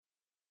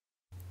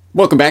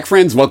Welcome back,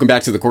 friends. Welcome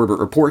back to the Corbett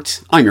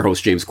Report. I'm your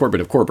host, James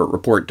Corbett of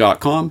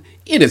CorbettReport.com.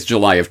 It is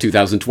July of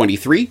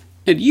 2023,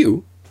 and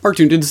you are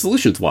tuned into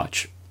Solutions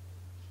Watch.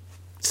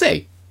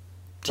 Say,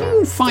 do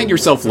you find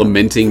yourself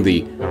lamenting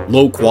the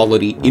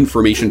low-quality,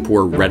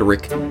 information-poor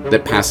rhetoric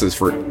that passes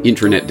for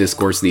internet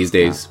discourse these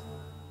days?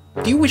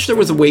 Do you wish there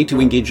was a way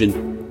to engage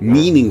in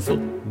meaningful,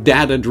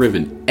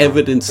 data-driven,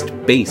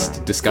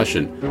 evidence-based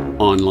discussion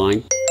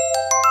online?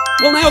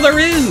 Well, now there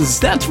is!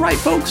 That's right,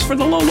 folks. For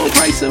the low, low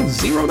price of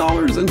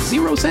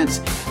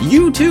 $0.00,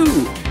 you too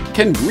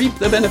can reap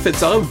the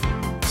benefits of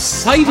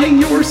citing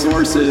your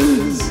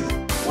sources.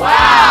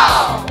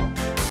 Wow!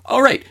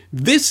 All right,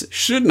 this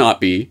should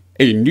not be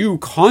a new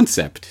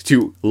concept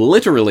to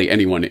literally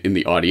anyone in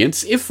the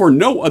audience, if for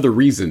no other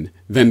reason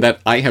than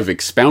that I have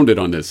expounded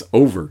on this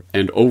over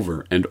and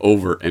over and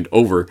over and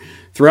over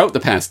throughout the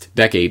past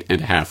decade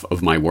and a half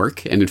of my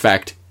work. And in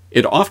fact,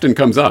 it often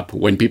comes up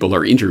when people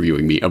are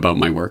interviewing me about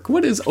my work.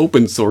 What is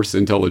open source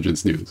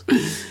intelligence news?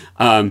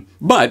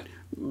 But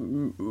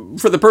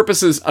for the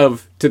purposes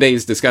of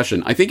today's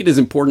discussion, I think it is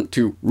important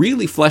to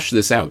really flesh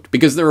this out,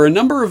 because there are a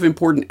number of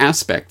important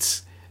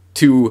aspects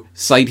to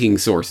citing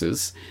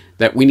sources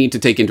that we need to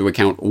take into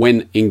account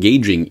when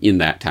engaging in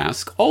that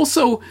task.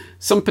 Also,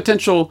 some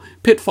potential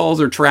pitfalls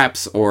or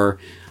traps or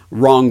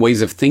wrong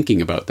ways of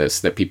thinking about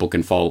this that people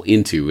can fall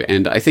into.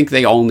 And I think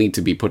they all need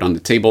to be put on the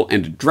table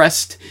and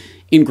addressed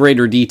in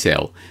greater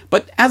detail.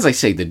 But as I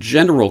say, the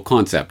general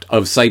concept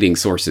of citing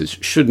sources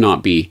should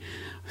not be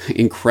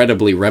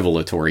incredibly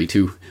revelatory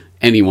to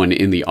anyone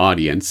in the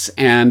audience.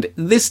 And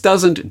this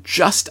doesn't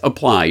just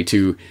apply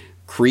to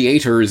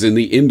creators in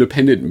the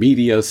independent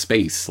media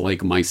space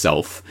like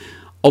myself,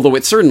 although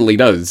it certainly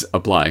does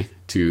apply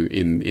to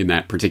in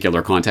that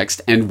particular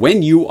context. And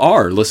when you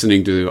are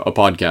listening to a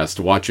podcast,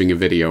 watching a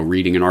video,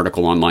 reading an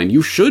article online,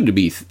 you should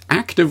be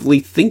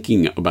actively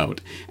thinking about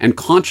and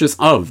conscious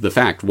of the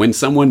fact when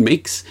someone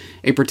makes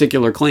a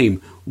particular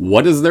claim,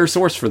 what is their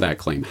source for that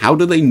claim? How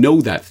do they know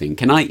that thing?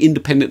 Can I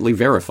independently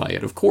verify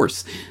it? Of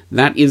course,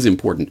 that is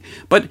important.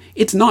 But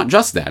it's not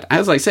just that.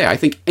 As I say, I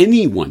think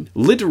anyone,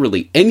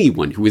 literally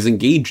anyone who is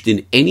engaged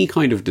in any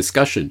kind of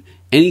discussion,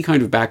 any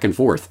kind of back and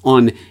forth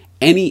on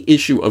any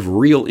issue of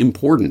real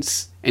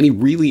importance, any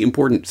really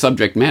important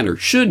subject matter,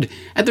 should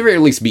at the very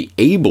least be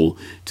able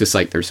to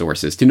cite their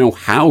sources, to know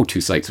how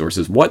to cite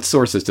sources, what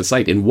sources to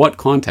cite, in what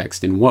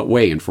context, in what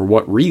way, and for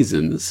what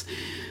reasons,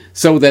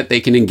 so that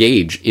they can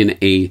engage in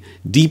a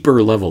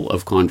deeper level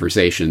of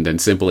conversation than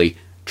simply,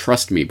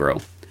 trust me, bro.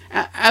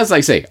 As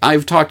I say,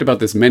 I've talked about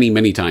this many,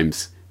 many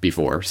times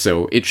before,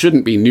 so it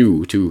shouldn't be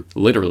new to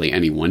literally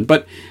anyone,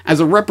 but as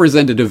a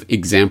representative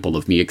example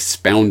of me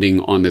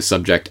expounding on this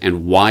subject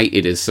and why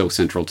it is so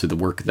central to the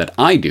work that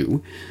I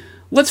do,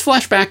 let's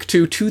flash back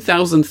to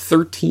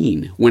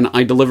 2013, when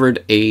I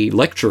delivered a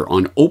lecture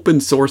on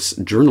open source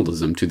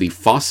journalism to the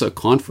FOSSA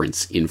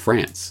conference in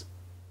France.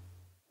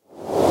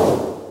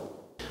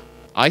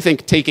 I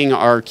think taking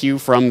our cue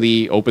from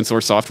the open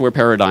source software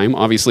paradigm,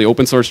 obviously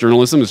open source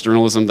journalism is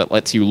journalism that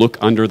lets you look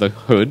under the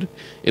hood.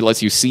 It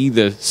lets you see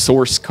the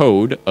source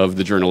code of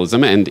the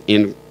journalism, and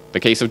in the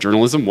case of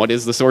journalism, what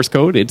is the source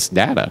code? It's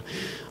data.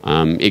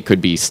 It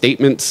could be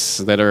statements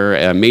that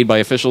are made by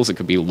officials. It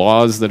could be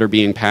laws that are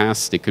being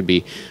passed. It could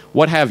be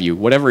what have you,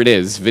 whatever it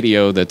is,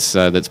 video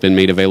that's been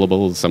made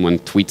available. Someone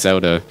tweets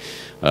out a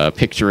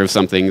picture of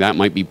something, that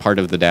might be part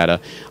of the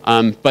data.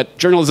 But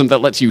journalism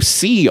that lets you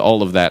see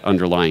all of that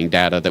underlying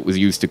data that was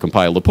used to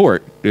compile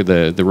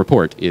the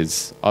report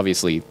is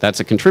obviously,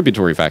 that's a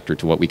contributory factor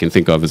to what we can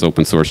think of as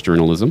open source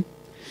journalism.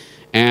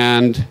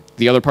 And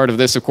the other part of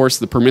this, of course,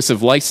 the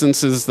permissive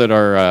licenses that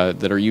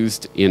are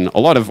used in a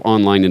lot of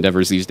online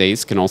endeavors these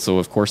days can also,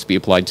 of course, be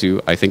applied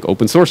to, I think,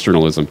 open source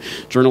journalism.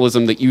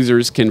 Journalism that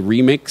users can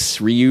remix,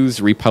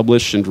 reuse,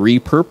 republish, and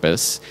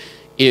repurpose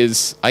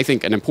is, I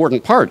think, an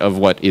important part of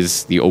what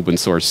is the open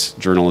source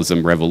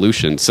journalism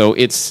revolution. So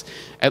it's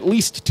at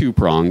least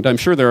two-pronged. I'm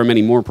sure there are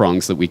many more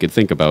prongs that we could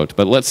think about,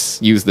 but let's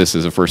use this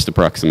as a first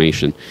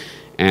approximation.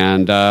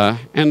 And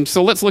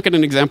so let's look at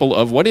an example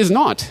of what is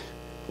not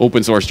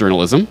open source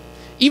journalism.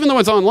 Even though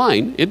it's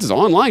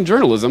online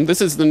journalism.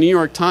 This is the New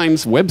York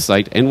Times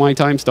website,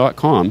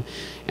 nytimes.com,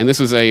 and this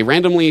was a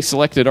randomly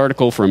selected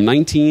article from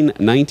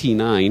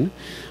 1999.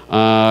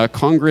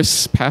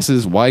 Congress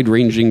passes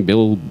wide-ranging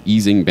bill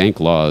easing bank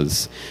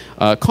laws.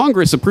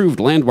 Congress approved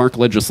landmark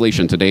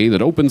legislation today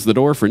that opens the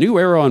door for a new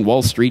era on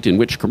Wall Street in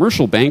which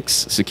commercial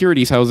banks,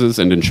 securities houses,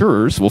 and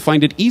insurers will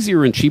find it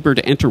easier and cheaper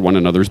to enter one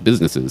another's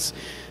businesses.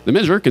 The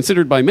measure,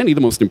 considered by many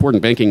the most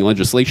important banking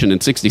legislation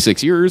in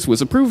 66 years,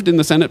 was approved in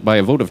the Senate by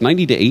a vote of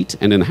 90-8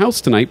 and in the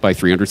House tonight by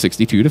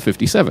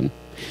 362-57.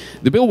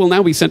 The bill will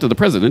now be sent to the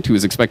President, who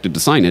is expected to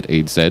sign it,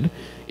 aides said.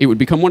 It would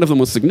become one of the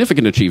most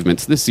significant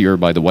achievements this year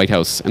by the White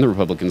House and the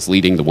Republicans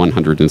leading the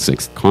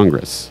 106th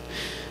Congress.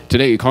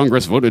 Today,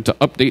 Congress voted to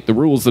update the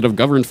rules that have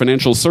governed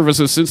financial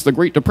services since the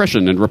Great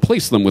Depression and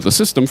replace them with a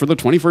system for the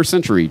 21st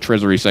century,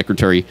 Treasury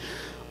Secretary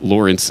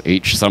Lawrence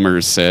H.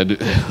 Summers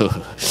said.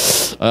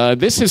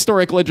 This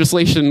historic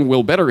legislation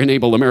will better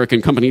enable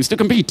American companies to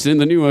compete in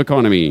the new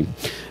economy.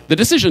 The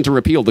decision to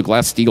repeal the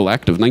Glass-Steagall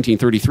Act of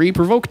 1933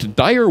 provoked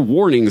dire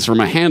warnings from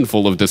a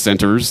handful of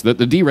dissenters that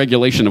the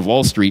deregulation of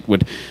Wall Street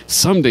would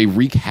someday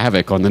wreak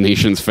havoc on the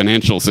nation's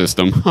financial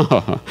system.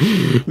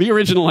 The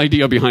original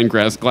idea behind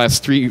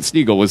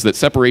Glass-Steagall was that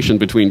separation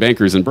between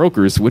bankers and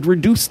brokers would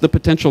reduce the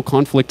potential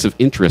conflicts of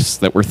interests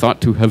that were thought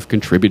to have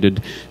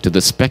contributed to the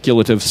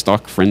speculative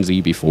stock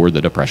frenzy before the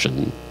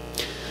Depression.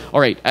 All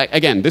right,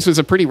 again, this was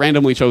a pretty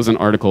randomly chosen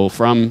article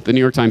from the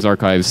New York Times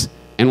Archives,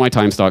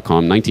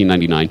 nytimes.com,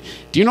 1999.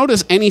 Do you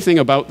notice anything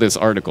about this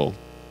article,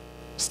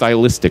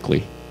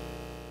 stylistically?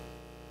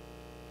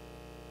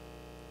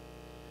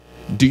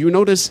 Do you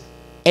notice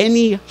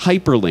any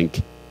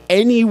hyperlink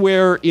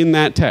anywhere in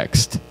that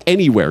text?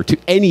 Anywhere, to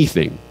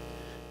anything?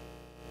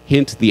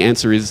 Hint, the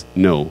answer is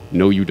no.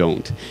 No, you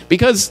don't.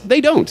 Because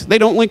they don't. They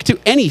don't link to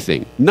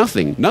anything.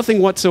 Nothing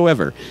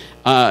whatsoever.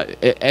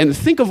 And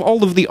think of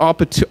all of the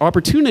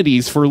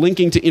opportunities for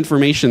linking to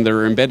information that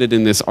are embedded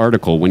in this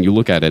article when you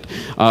look at it.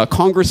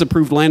 Congress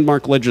approved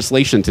landmark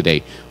legislation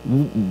today.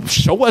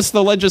 Show us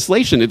the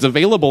legislation. It's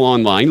available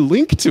online.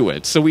 Link to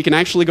it so we can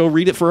actually go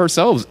read it for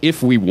ourselves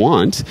if we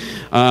want.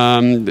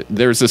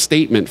 There's a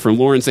statement from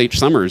Lawrence H.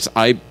 Summers.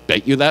 I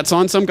bet you that's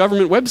on some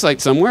government website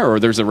somewhere, or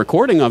there's a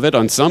recording of it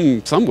on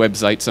some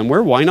website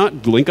somewhere. Why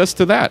not link us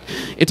to that?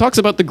 It talks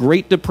about the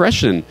Great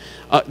Depression.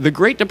 The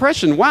Great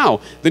Depression, wow.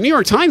 The New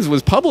York Times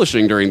was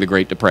publishing during the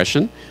Great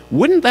Depression.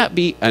 Wouldn't that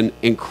be an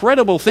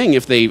incredible thing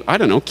if they,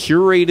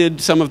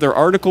 curated some of their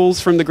articles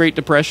from the Great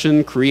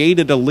Depression,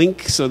 created a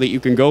link so that you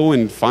can go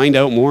and find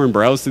out more and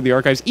browse through the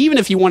archives? Even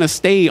if you want to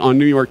stay on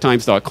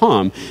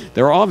NewYorkTimes.com,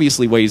 there are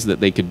obviously ways that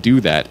they could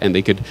do that, and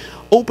they could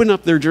open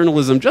up their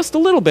journalism just a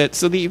little bit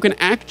so that you can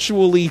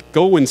actually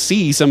go and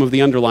see some of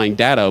the underlying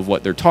data of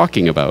what they're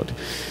talking about.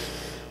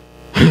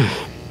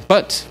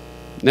 But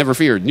never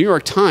fear, New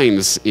York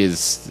Times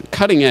is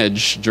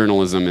cutting-edge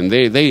journalism, and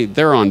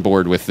they're on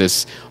board with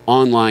this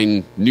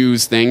online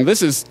news thing.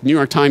 This is New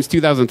York Times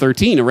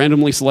 2013, a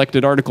randomly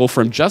selected article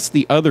from just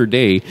the other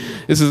day.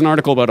 This is an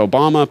article about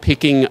Obama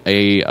picking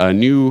a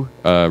new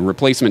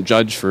replacement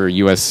judge for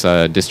U.S.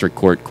 District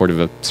Court,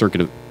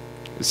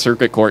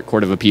 Circuit Court,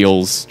 Court of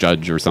Appeals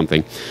judge or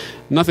something.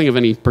 Nothing of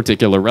any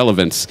particular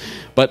relevance.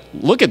 But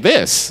look at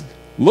this.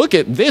 Look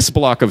at this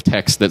block of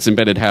text that's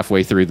embedded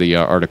halfway through the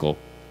article.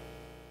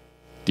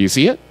 Do you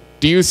see it?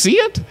 Do you see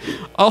it?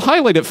 I'll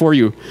highlight it for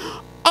you.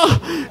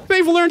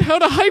 They've learned how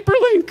to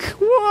hyperlink.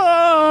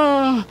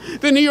 Whoa!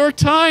 The New York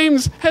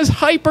Times has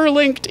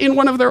hyperlinked in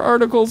one of their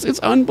articles. It's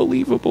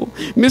unbelievable.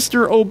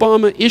 Mr.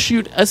 Obama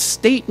issued a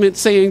statement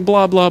saying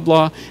blah, blah,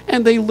 blah,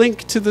 and they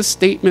link to the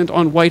statement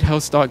on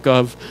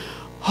whitehouse.gov.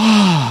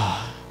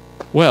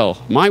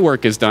 Well, my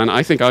work is done.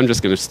 I think I'm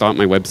just going to stop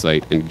my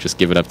website and just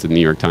give it up to the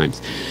New York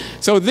Times.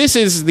 So this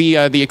is the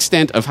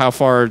extent of how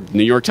far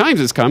New York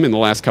Times has come in the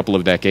last couple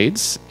of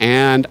decades.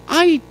 And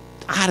I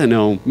don't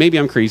know, maybe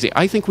I'm crazy.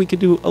 I think we could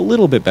do a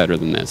little bit better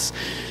than this.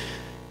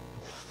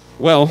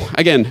 Well,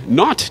 again,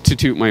 not to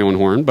toot my own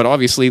horn, but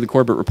obviously the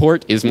Corbett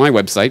Report is my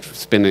website.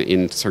 It's been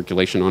in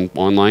circulation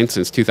online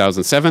since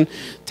 2007.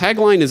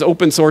 Tagline is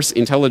open source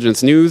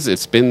intelligence news.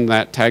 It's been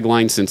that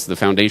tagline since the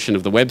foundation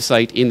of the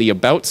website. In the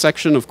About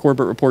section of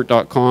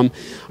CorbettReport.com,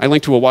 I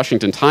link to a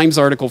Washington Times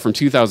article from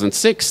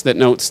 2006 that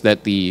notes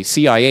that the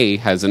CIA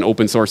has an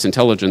open source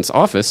intelligence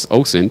office,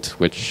 OSINT,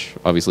 which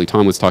obviously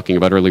Tom was talking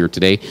about earlier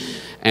today.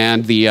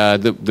 And the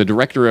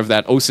director of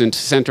that OSINT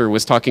center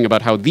was talking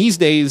about how these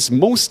days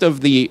most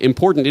of the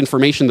important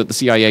information that the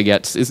CIA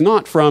gets is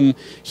not from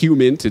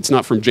HUMINT, it's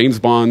not from James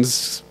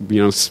Bond's,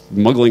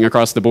 smuggling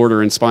across the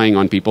border and spying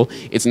on people.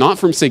 It's not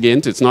from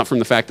SIGINT, it's not from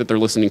the fact that they're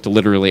listening to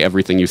literally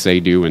everything you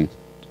say, do, and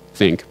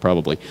think,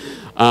 probably.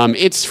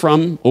 It's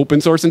from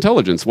open source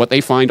intelligence, what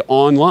they find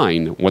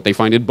online, what they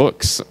find in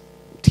books,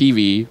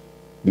 TV,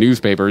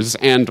 newspapers,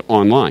 and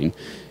online.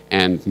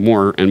 And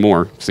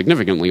more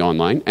significantly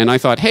online. And I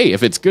thought, hey,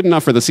 if it's good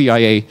enough for the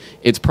CIA,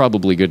 it's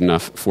probably good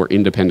enough for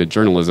independent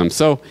journalism.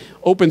 So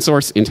open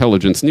source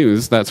intelligence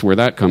news, that's where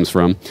that comes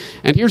from.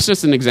 And here's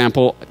just an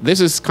example. This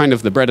is kind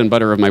of the bread and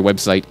butter of my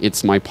website.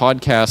 It's my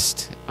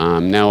podcast,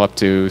 now up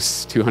to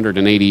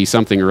 280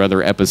 something or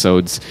other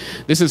episodes.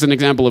 This is an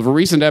example of a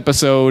recent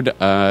episode.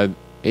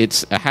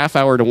 It's a half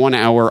hour to 1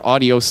 hour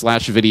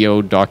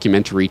audio/video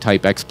documentary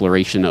type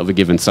exploration of a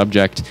given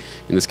subject.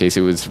 In this case,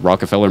 it was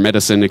Rockefeller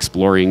medicine,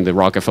 exploring the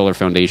Rockefeller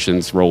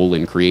Foundation's role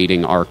in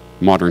creating our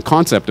modern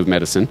concept of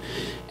medicine.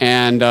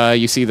 And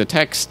you see the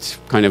text,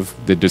 kind of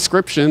the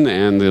description,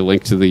 and the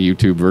link to the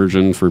YouTube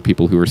version for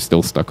people who are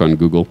still stuck on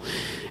Google.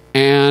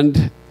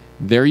 And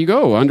there you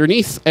go.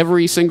 Underneath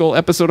every single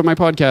episode of my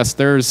podcast,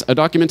 there's a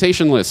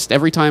documentation list.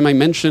 Every time I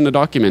mention a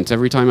document,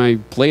 every time I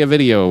play a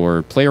video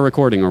or play a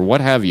recording or what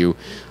have you,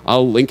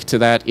 I'll link to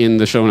that in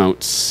the show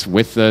notes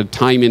with the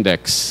time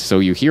index. So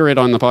you hear it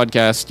on the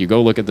podcast, you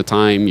go look at the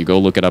time, you go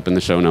look it up in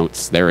the show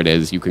notes. There it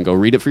is. You can go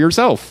read it for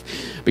yourself.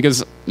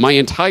 Because my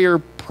entire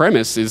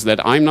premise is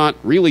that I'm not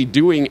really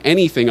doing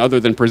anything other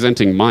than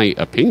presenting my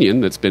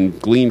opinion that's been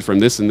gleaned from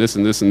this and this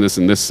and this and this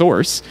and this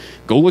source.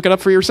 Go look it up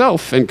for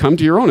yourself and come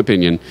to your own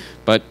opinion.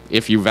 But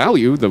if you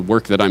value the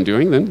work that I'm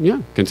doing, then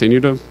yeah, continue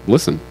to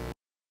listen.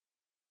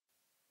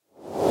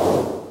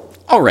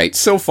 All right,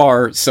 so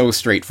far, so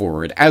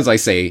straightforward. As I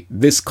say,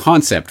 this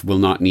concept will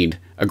not need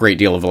a great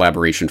deal of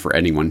elaboration for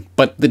anyone,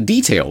 but the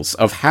details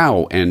of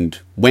how and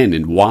when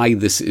and why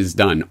this is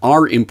done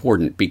are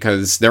important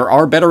because there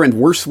are better and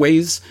worse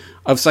ways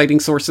of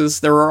citing sources.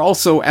 There are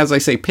also, as I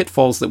say,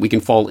 pitfalls that we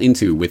can fall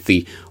into with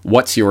the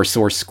what's your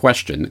source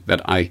question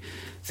that I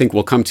think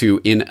we'll come to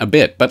in a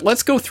bit. But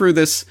let's go through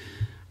this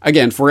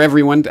again, for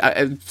everyone.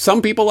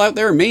 Some people out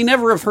there may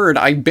never have heard.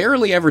 I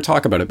barely ever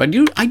talk about it, but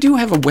I do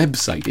have a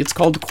website. It's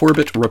called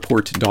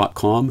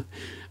corbettreport.com.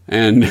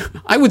 And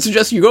I would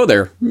suggest you go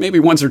there maybe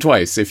once or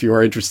twice if you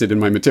are interested in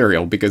my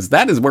material, because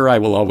that is where I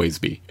will always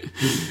be.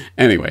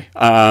 Anyway,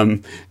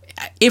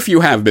 if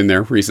you have been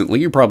there recently,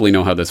 you probably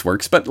know how this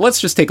works, but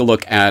let's just take a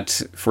look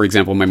at, for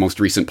example, my most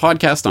recent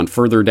podcast on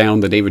Further Down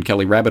the David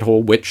Kelly Rabbit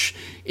Hole, which,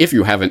 if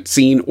you haven't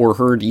seen or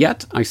heard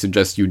yet, I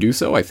suggest you do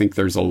so. I think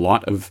there's a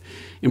lot of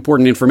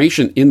important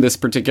information in this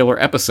particular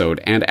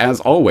episode, and as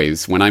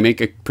always, when I make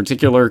a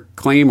particular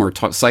claim or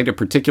cite a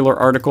particular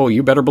article,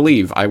 you better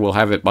believe I will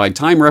have it by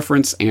time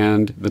reference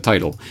and the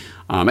title.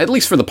 At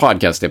least for the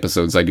podcast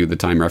episodes, I do the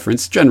time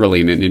reference. Generally,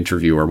 in an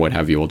interview or what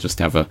have you, we'll just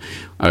have a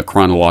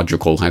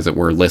chronological, as it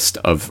were, list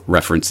of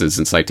references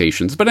and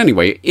citations. But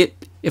anyway,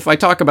 if I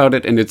talk about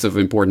it and it's of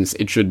importance,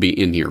 it should be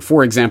in here.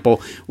 For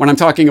example, when I'm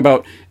talking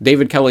about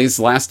David Kelly's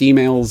last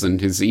emails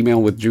and his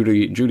email with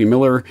Judy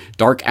Miller,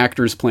 dark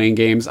actors playing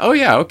games, oh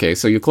yeah, okay,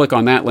 so you click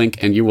on that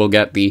link and you will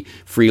get the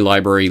free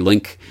library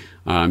link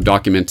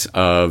document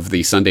of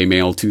the Sunday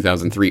Mail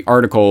 2003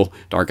 article,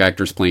 Dark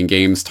Actors Playing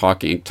Games,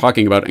 talking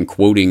about and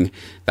quoting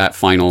those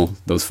final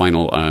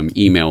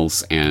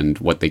emails and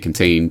what they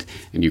contained.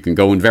 And you can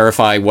go and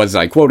verify, was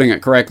I quoting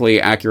it correctly,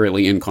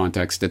 accurately, in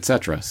context,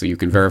 etc. So you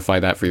can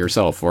verify that for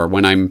yourself. Or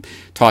when I'm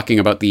talking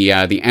about the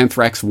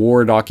Anthrax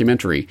War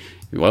documentary,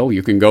 well,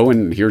 you can go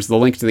and here's the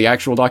link to the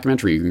actual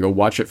documentary. You can go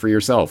watch it for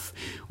yourself.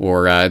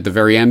 Or at the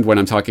very end, when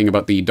I'm talking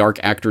about the Dark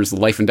Actors, The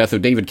Life and Death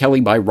of David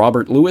Kelly by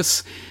Robert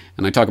Lewis,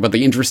 and I talk about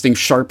the interesting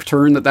sharp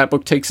turn that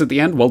book takes at the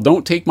end, well,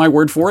 don't take my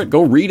word for it.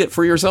 Go read it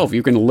for yourself.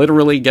 You can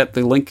literally get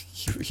the link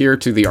here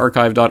to the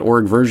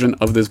archive.org version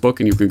of this book,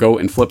 and you can go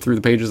and flip through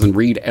the pages and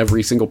read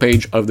every single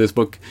page of this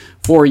book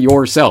for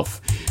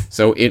yourself.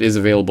 So it is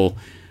available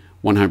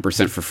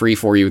 100% for free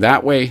for you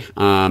that way.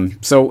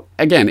 So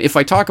again, if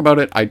I talk about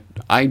it,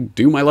 I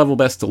do my level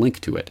best to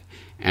link to it.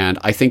 And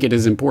I think it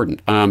is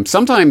important.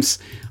 Sometimes,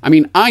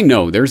 I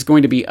know there's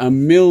going to be a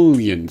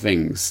million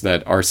things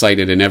that are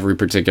cited in every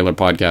particular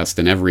podcast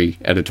and every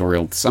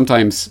editorial.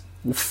 Sometimes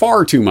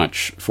far too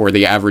much for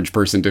the average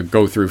person to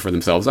go through for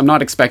themselves. I'm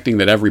not expecting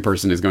that every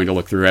person is going to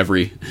look through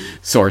every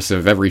source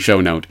of every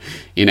show note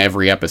in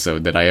every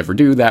episode that I ever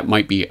do. That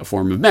might be a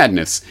form of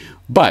madness.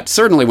 But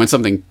certainly when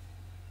something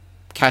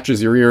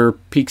catches your ear,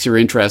 piques your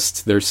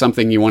interest, there's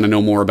something you want to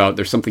know more about,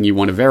 there's something you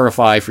want to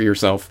verify for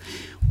yourself,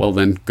 well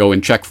then go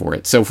and check for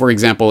it. So for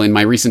example, in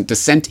my recent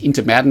Descent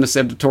into Madness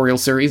editorial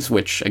series,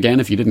 which again,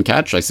 if you didn't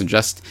catch, I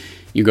suggest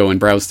you go and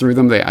browse through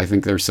them. I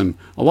think there's a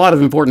lot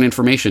of important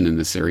information in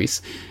this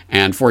series.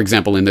 And for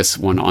example, in this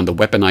one on the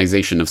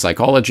weaponization of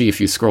psychology,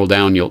 if you scroll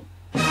down,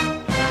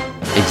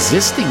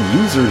 existing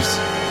users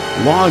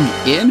log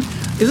in?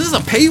 Is this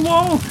a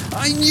paywall?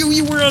 I knew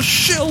you were a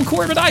shill,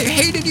 Corbett. I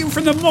hated you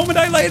from the moment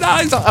I laid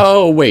eyes on...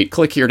 Oh, wait.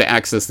 Click here to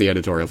access the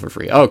editorial for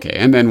free. Okay,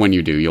 and then when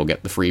you do, you'll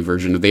get the free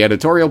version of the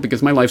editorial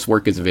because my life's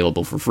work is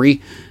available for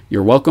free.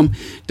 You're welcome.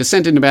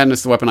 Descent into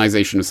Madness, the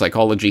Weaponization of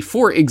Psychology.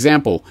 For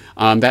example,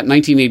 that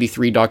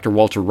 1983 Dr.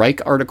 Walter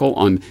Reich article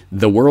on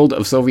the world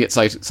of Soviet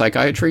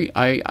psychiatry,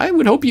 I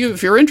would hope you,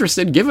 if you're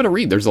interested, give it a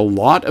read. There's a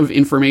lot of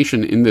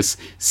information in this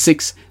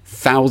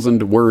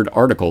 6,000-word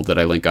article that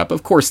I link up.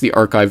 Of course, the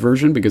archive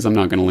version, because I'm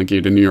not going to link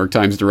you to New York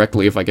Times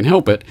directly if I can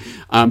help it.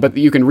 But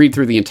you can read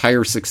through the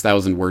entire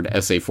 6,000-word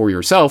essay for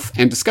yourself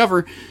and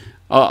discover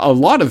a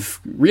lot of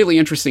really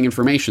interesting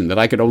information that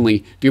I could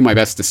only do my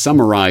best to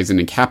summarize and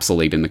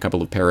encapsulate in the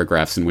couple of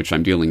paragraphs in which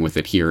I'm dealing with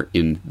it here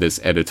in this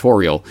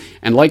editorial.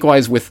 And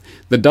likewise with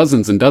the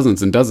dozens and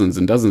dozens and dozens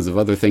and dozens of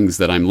other things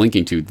that I'm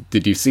linking to.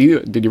 Did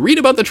you read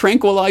about the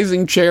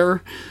tranquilizing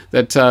chair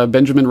that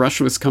Benjamin Rush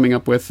was coming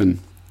up with? And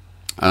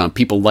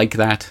people like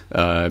that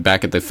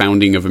back at the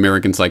founding of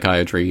American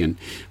psychiatry, and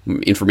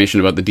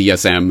information about the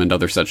DSM and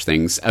other such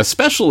things.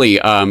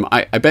 Especially,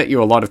 I bet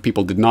you a lot of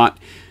people did not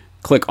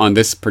click on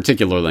this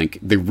particular link,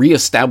 The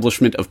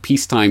Reestablishment of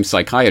Peacetime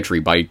Psychiatry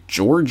by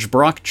George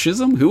Brock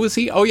Chisholm. Who is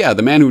he? Oh yeah,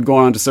 the man who would go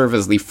on to serve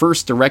as the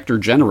first Director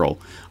General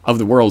of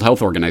the World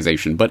Health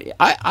Organization. But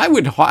I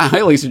would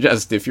highly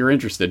suggest, if you're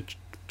interested,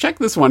 check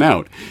this one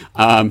out.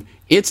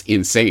 It's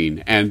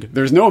insane, and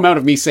there's no amount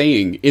of me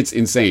saying it's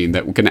insane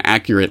that can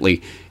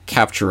accurately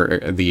capture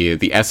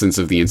the essence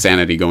of the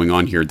insanity going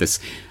on here.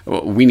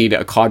 We need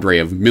a cadre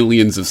of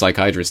millions of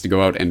psychiatrists to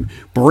go out and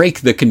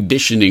break the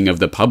conditioning of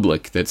the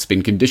public that's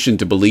been conditioned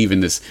to believe in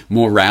this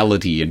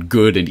morality and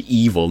good and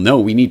evil. No,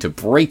 we need to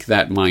break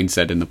that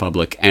mindset in the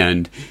public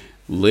and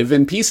live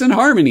in peace and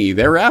harmony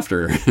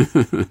thereafter,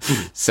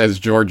 says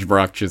George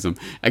Brock Chisholm.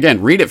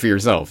 Again, read it for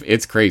yourself.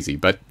 It's crazy,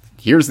 but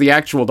here's the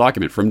actual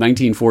document from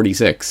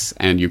 1946,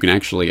 and you can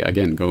actually,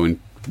 again, go and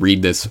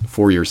read this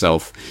for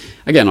yourself,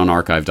 again, on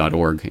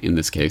archive.org in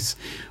this case.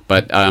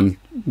 But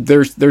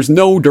there's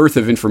no dearth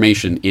of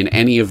information in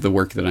any of the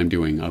work that I'm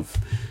doing of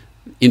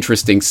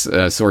interesting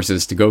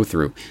sources to go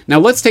through. Now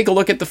let's take a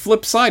look at the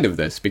flip side of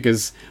this,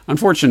 because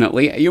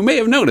unfortunately you may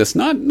have noticed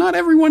not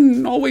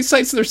everyone always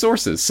cites their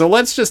sources. So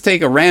let's just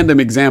take a random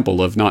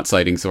example of not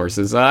citing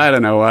sources. I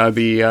don't know,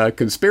 the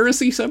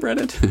conspiracy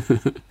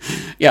subreddit.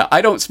 Yeah, I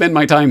don't spend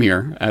my time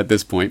here at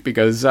this point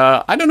because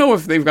I don't know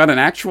if they've got an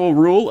actual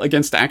rule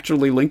against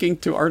actually linking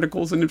to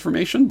articles and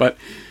information, but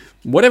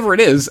whatever it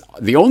is,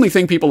 the only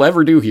thing people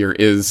ever do here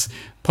is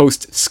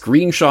post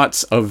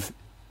screenshots of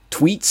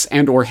tweets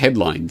and or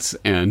headlines,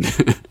 and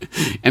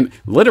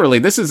literally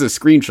this is a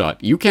screenshot.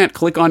 You can't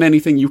click on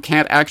anything. You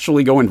can't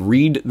actually go and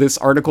read this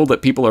article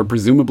that people are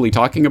presumably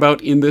talking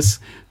about in this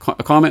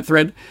comment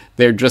thread.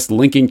 They're just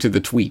linking to the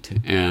tweet,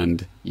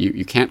 and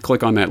you can't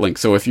click on that link.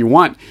 So if you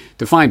want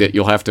to find it,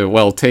 you'll have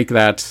to take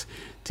that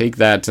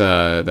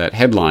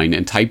headline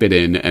and type it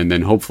in, and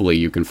then hopefully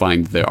you can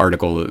find the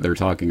article that they're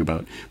talking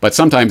about. But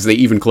sometimes they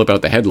even clip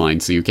out the headline,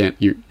 so you can't.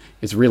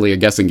 It's really a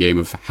guessing game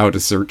of how to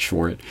search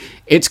for it.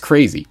 It's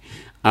crazy.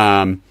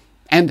 And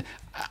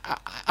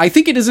I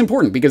think it is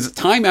important because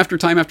time after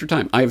time after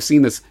time, I have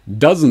seen this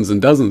dozens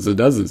and dozens and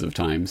dozens of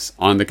times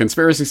on the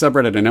conspiracy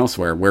subreddit and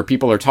elsewhere, where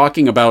people are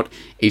talking about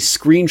a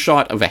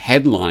screenshot of a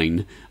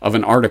headline of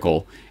an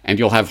article, and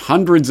you'll have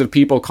hundreds of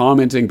people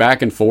commenting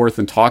back and forth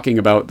and talking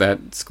about that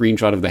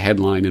screenshot of the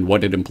headline and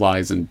what it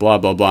implies and blah,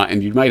 blah, blah.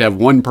 And you might have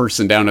one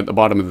person down at the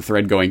bottom of the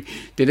thread going,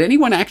 did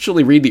anyone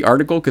actually read the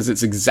article? Because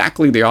it's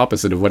exactly the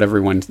opposite of what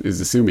everyone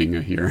is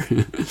assuming here,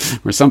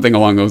 or something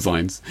along those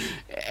lines.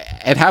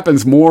 It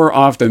happens more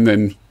often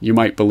than you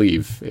might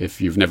believe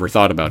if you've never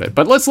thought about it.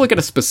 But let's look at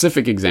a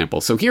specific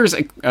example. So here's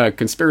a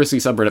conspiracy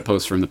subreddit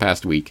post from the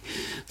past week.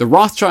 The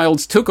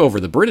Rothschilds took over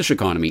the British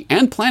economy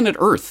and planet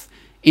Earth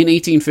in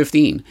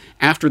 1815,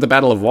 after the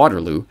Battle of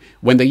Waterloo,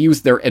 when they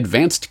used their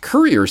advanced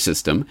courier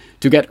system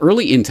to get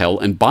early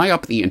intel and buy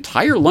up the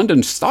entire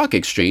London Stock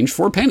Exchange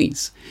for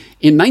pennies.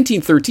 In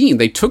 1913,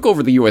 they took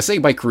over the USA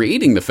by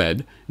creating the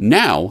Fed.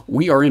 Now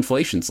we are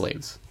inflation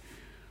slaves.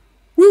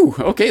 Woo,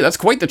 okay, that's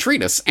quite the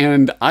treatise,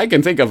 and I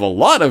can think of a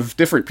lot of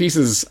different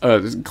pieces,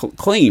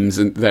 claims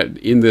that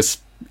in this,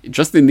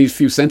 just in these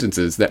few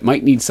sentences, that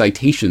might need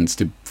citations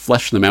to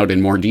flesh them out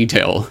in more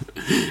detail.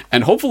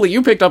 And hopefully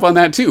you picked up on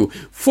that too.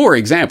 For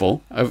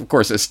example, of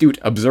course, astute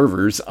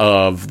observers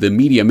of the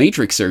Media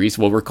Matrix series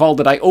will recall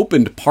that I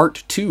opened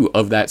part 2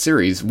 of that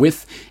series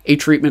with a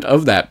treatment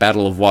of that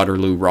Battle of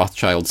Waterloo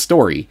Rothschild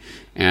story,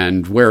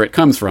 and where it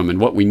comes from and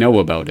what we know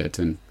about it,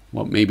 and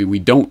well, maybe we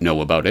don't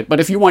know about it. But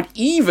if you want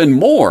even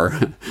more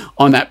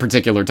on that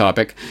particular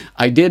topic,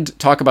 I did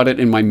talk about it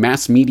in my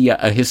Mass Media,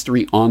 A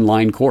History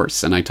online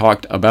course. And I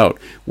talked about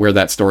where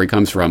that story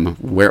comes from,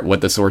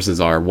 what the sources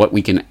are, what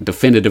we can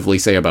definitively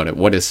say about it,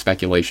 what is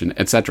speculation,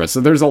 etc.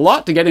 So there's a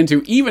lot to get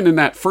into even in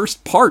that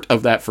first part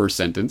of that first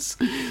sentence,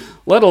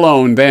 let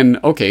alone then,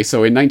 okay,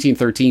 so in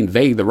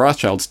 1913, the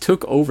Rothschilds,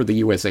 took over the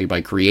USA by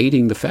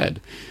creating the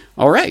Fed.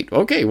 All right,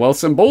 okay, well,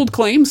 some bold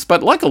claims,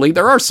 but luckily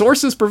there are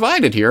sources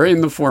provided here in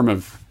the form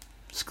of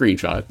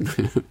screenshot.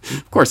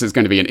 Of course, it's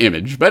going to be an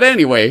image, but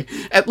anyway,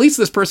 at least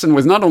this person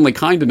was not only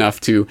kind enough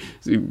to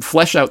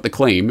flesh out the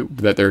claim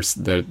that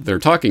they're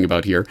talking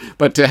about here,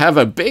 but to have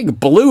a big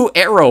blue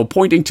arrow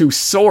pointing to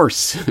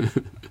source.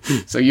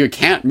 So you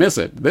can't miss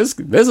it. This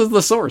is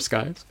the source,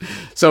 guys.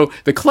 So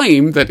the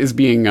claim that is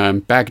being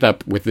backed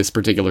up with this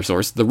particular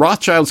source: the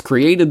Rothschilds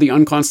created the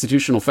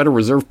unconstitutional Federal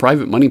Reserve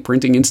private money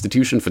printing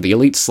institution for the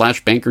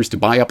elites / bankers to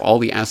buy up all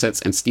the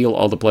assets and steal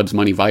all the plebs'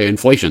 money via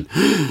inflation.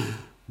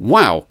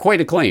 Wow,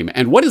 quite a claim.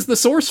 And what is the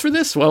source for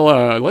this?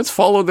 Well, let's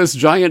follow this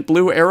giant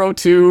blue arrow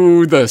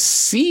to the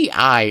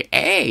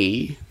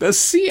CIA. The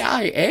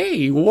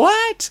CIA?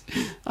 What?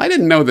 I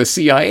didn't know the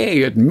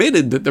CIA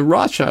admitted that the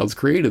Rothschilds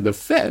created the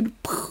Fed.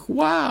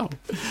 Wow.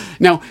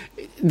 Now,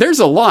 there's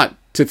a lot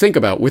to think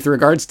about with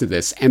regards to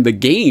this and the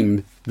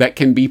game that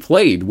can be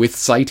played with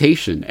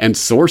citation and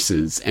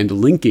sources and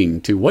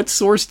linking to what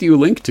source do you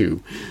link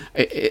to.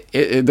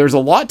 There's a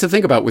lot to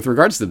think about with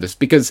regards to this,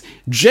 because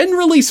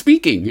generally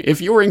speaking, if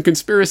you're in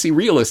conspiracy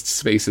realist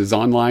spaces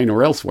online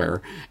or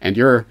elsewhere and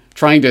you're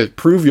trying to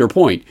prove your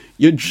point,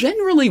 you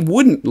generally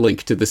wouldn't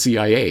link to the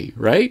CIA,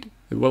 right?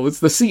 Well, it's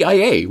the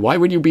CIA. Why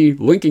would you be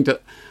linking to...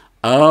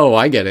 Oh,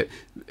 I get it.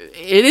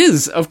 It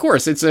is, of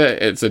course, it's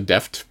a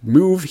deft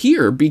move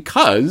here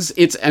because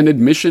it's an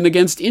admission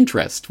against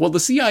interest. Well, the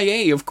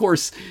CIA, of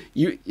course,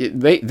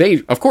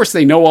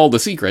 they know all the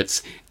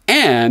secrets,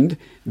 And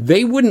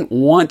they wouldn't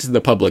want the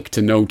public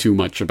to know too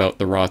much about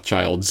the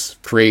Rothschilds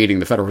creating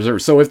the Federal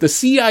Reserve. So if the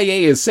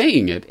CIA is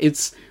saying it,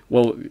 it's,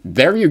 well,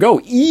 there you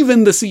go.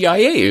 Even the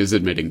CIA is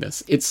admitting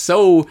this. It's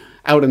so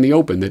out in the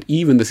open that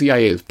even the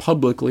CIA is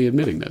publicly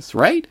admitting this,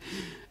 right?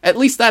 At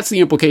least that's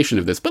the implication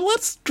of this. But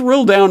let's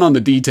drill down on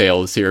the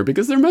details here,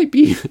 because there might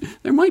be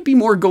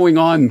more going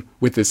on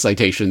with this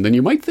citation than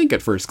you might think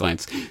at first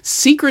glance.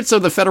 Secrets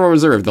of the Federal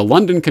Reserve, the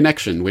London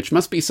Connection, which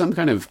must be some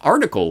kind of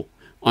article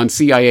on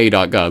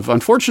CIA.gov.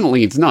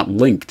 Unfortunately, it's not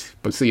linked,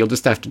 but so you'll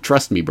just have to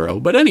trust me,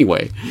 bro. But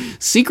anyway,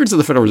 Secrets of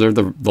the Federal Reserve,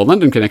 the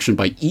London Connection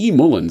by E.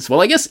 Mullins.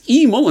 Well, I guess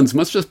E. Mullins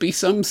must just be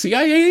some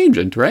CIA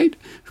agent, right?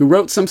 Who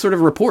wrote some sort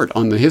of report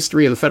on the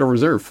history of the Federal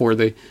Reserve for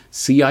the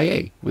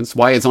CIA. That's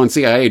why it's on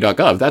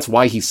CIA.gov. That's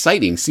why he's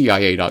citing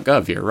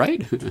CIA.gov here,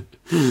 right?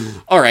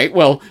 All right,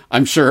 well,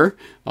 I'm sure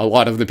a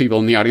lot of the people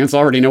in the audience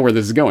already know where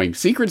this is going.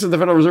 Secrets of the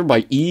Federal Reserve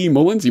by E.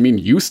 Mullins? You mean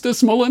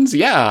Eustace Mullins?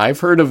 Yeah,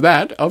 I've heard of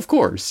that, of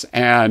course.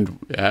 And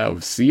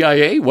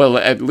CIA? Well,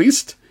 at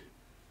least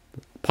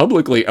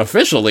publicly,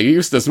 officially,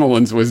 Eustace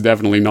Mullins was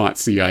definitely not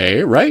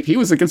CIA, right? He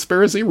was a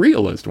conspiracy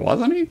realist,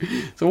 wasn't he?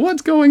 So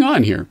what's going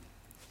on here?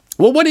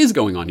 Well, what is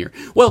going on here?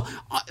 Well,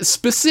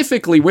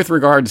 specifically with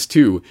regards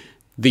to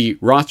the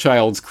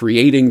Rothschilds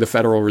creating the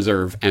Federal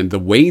Reserve and the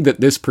way that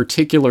this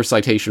particular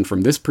citation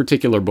from this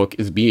particular book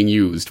is being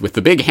used, with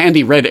the big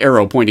handy red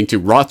arrow pointing to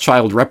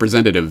Rothschild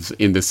representatives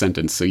in this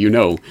sentence. So you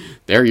know,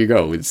 there you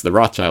go. It's the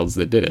Rothschilds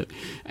that did it.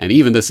 And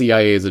even the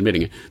CIA is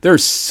admitting it.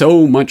 There's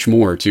so much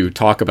more to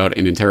talk about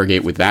and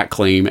interrogate with that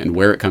claim and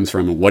where it comes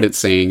from and what it's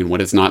saying and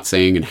what it's not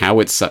saying and how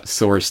it's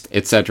sourced,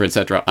 etc.,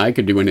 etc. I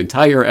could do an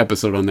entire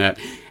episode on that.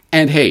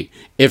 And hey,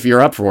 if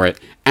you're up for it,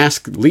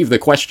 leave the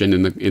question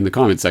in the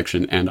comment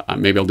section, and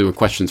maybe I'll do a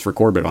questions for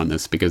Corbett on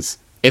this, because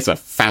it's a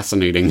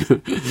fascinating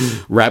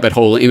rabbit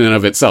hole in and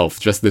of itself,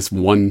 just this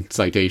one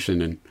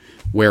citation and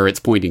where it's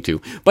pointing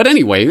to. But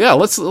anyway, yeah,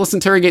 let's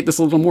interrogate this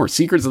a little more.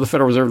 Secrets of the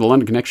Federal Reserve, the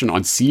London Connection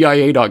on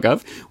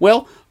CIA.gov.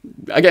 Well,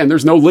 again,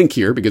 there's no link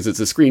here because it's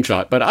a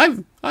screenshot, but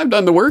I've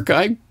done the work.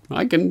 I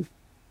can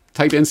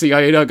type in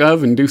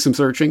CIA.gov and do some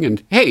searching,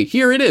 and hey,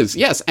 here it is.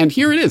 Yes, and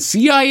here it is.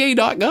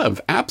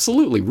 CIA.gov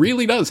absolutely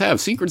really does have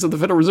Secrets of the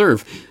Federal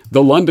Reserve,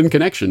 the London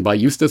Connection by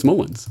Eustace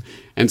Mullins.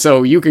 And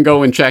so you can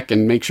go and check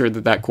and make sure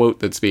that quote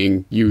that's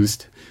being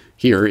used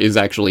here is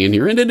actually in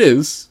here, and it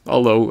is.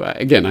 Although,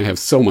 again, I have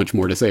so much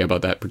more to say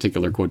about that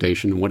particular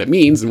quotation and what it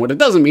means and what it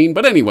doesn't mean.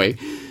 But anyway,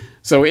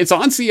 so it's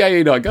on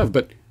CIA.gov,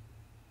 but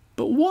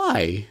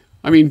why?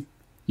 I mean,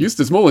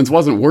 Eustace Mullins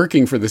wasn't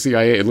working for the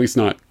CIA, at least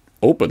not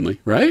openly,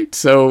 right?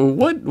 So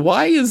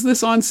why is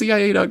this on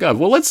CIA.gov?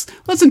 Well, let's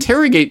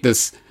interrogate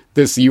this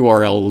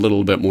URL a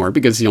little bit more,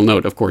 because you'll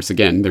note, of course,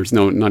 again, there's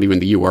not even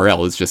the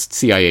URL, it's just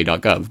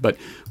CIA.gov. But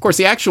of course,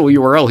 the actual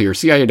URL here,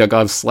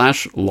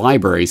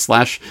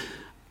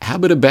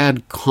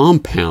 CIA.gov/library/Abbottabad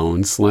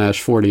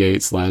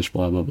compound/48/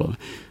 blah, blah, blah.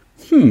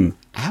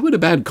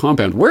 Abbottabad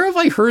compound. Where have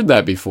I heard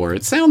that before?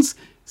 It sounds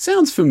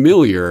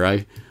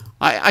familiar.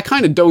 I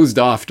kind of dozed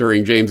off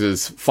during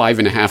James's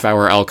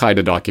 5.5-hour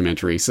Al-Qaeda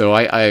documentary, so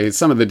I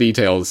some of the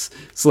details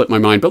slipped my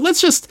mind. But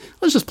let's just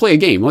play a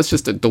game. Let's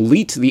just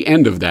delete the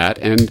end of that,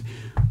 and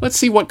let's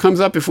see what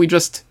comes up if we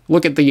just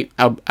look at the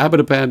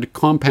Abbottabad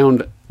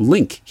compound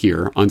link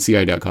here on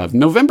CI.gov.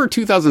 November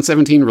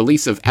 2017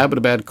 release of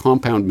Abbottabad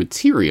compound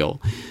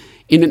material.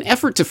 In an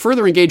effort to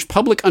further engage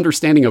public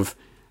understanding of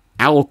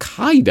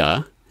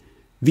Al-Qaeda,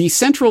 the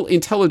Central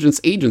Intelligence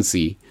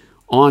Agency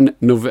on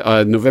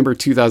November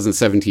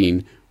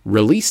 2017,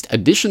 released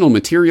additional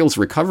materials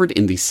recovered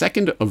in the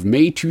 2nd of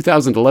May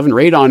 2011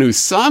 raid on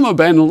Osama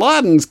bin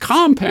Laden's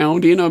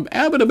compound in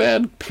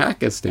Abbottabad,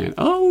 Pakistan.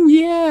 Oh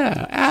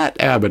yeah, at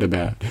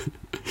Abbottabad.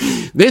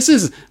 This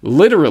is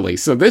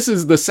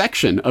the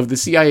section of the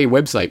CIA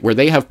website where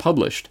they have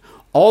published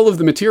all of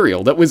the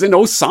material that was in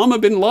Osama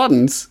bin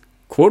Laden's,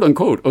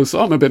 quote-unquote,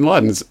 Osama bin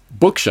Laden's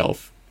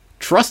bookshelf.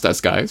 Trust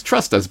us, guys.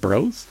 Trust us,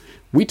 bros.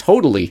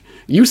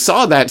 You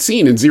saw that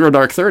scene in Zero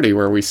Dark 30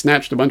 where we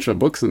snatched a bunch of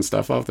books and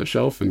stuff off the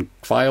shelf and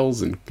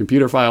files and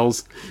computer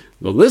files.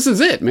 Well, this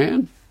is it,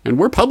 man. And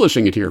we're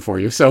publishing it here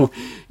for you. So,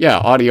 yeah,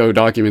 audio,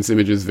 documents,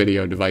 images,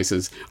 video,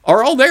 devices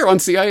are all there on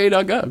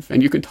CIA.gov.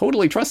 And you can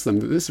totally trust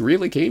them that this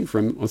really came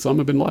from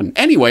Osama bin Laden.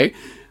 Anyway,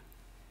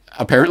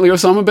 apparently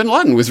Osama bin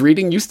Laden was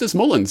reading Eustace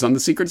Mullins on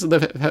the Secrets of the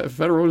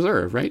Federal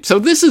Reserve, right? So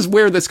this is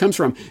where this comes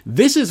from.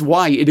 This is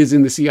why it is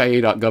in the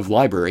CIA.gov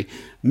library.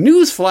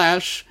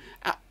 Newsflash.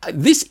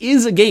 This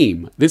is a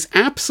game. This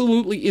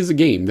absolutely is a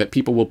game that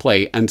people will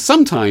play, and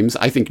sometimes,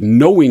 I think,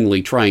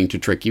 knowingly trying to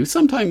trick you.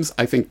 Sometimes,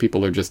 I think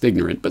people are just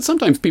ignorant, but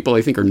sometimes people,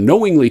 I think, are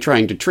knowingly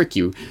trying to trick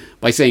you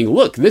by saying,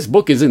 look, this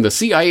book is in the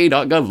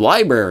CIA.gov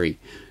library.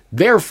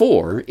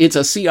 Therefore, it's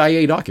a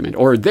CIA document,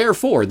 or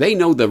therefore, they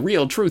know the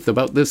real truth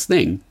about this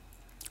thing,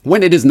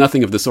 when it is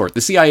nothing of the sort.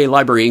 The CIA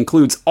library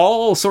includes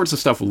all sorts of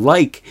stuff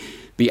like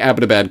the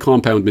Abbottabad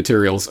compound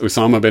materials,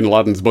 Osama bin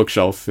Laden's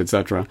bookshelf,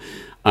 etc.,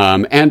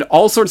 and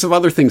all sorts of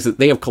other things that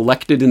they have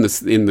collected in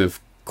the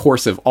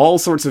course of all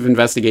sorts of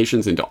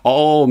investigations into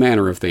all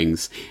manner of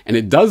things. And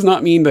it does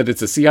not mean that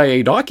it's a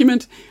CIA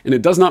document, and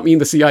it does not mean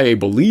the CIA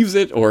believes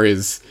it or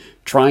is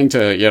trying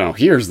to,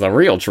 here's the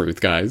real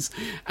truth, guys.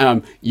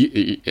 I'm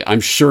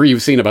sure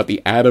you've seen about the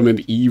Adam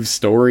and Eve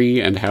story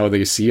and how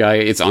the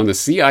CIA, it's on the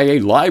CIA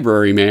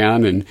library,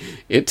 man, and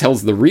it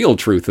tells the real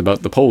truth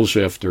about the pole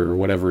shift or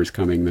whatever is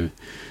coming.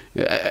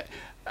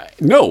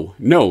 No,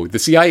 the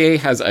CIA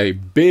has a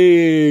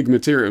big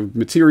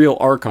material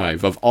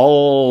archive of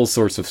all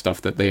sorts of stuff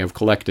that they have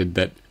collected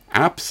that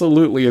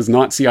absolutely is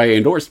not CIA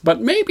endorsed, but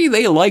maybe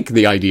they like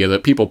the idea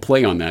that people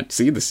play on that.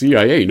 See, the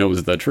CIA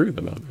knows the truth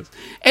about this.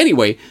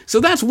 Anyway, so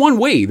that's one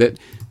way that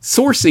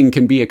sourcing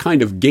can be a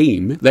kind of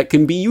game that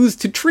can be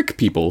used to trick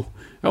people.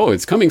 Oh,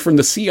 it's coming from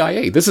the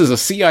CIA. This is a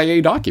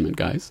CIA document,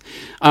 guys.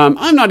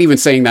 I'm not even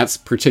saying that's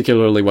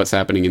particularly what's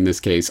happening in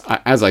this case.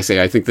 As I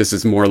say, I think this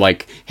is more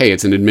like, hey,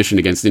 it's an admission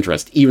against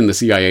interest. Even the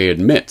CIA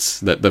admits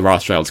that the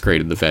Rothschilds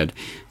created the Fed.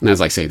 And as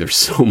I say, there's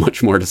so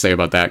much more to say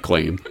about that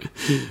claim.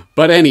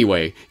 But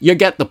anyway, you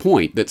get the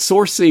point that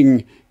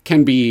sourcing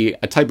can be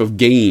a type of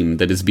game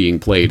that is being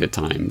played at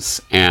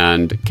times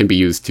and can be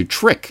used to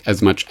trick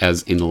as much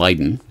as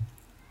enlighten.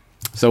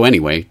 So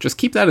anyway, just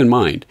keep that in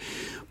mind.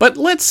 But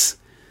let's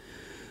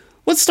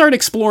start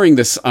exploring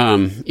this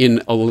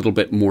in a little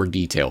bit more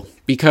detail,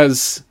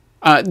 because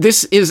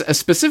this is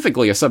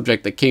specifically a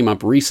subject that came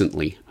up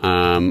recently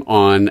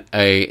on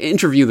an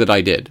interview that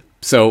I did.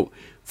 So,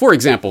 for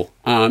example,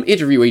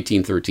 interview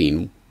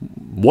 1813,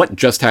 what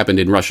just happened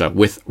in Russia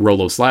with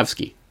Rollo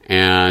Slavsky,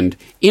 and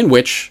in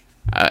which,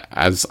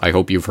 as I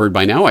hope you've heard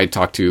by now, I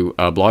talked to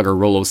blogger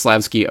Rollo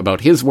Slavsky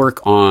about his work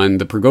on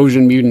the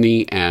Prigozhin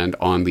mutiny and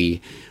on the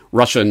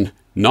Russian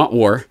not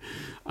war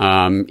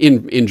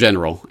in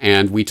general.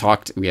 And we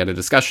had a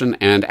discussion,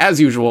 and as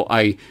usual,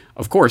 I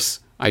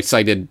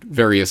cited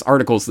various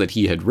articles that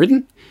he had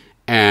written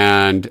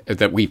and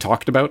that we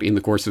talked about in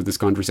the course of this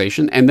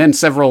conversation, and then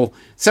several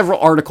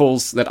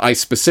articles that I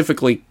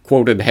specifically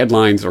quoted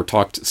headlines or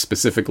talked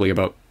specifically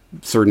about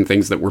certain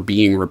things that were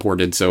being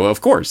reported. So,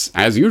 of course,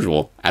 as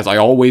usual, as I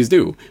always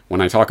do, when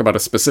I talk about a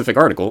specific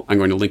article, I'm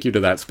going to link you to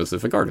that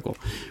specific article,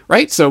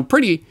 right? So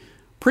pretty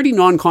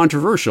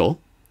non-controversial.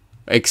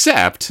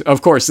 Except,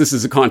 of course, this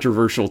is a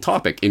controversial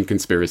topic in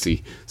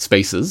conspiracy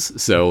spaces,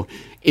 so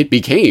it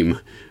became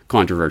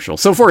controversial.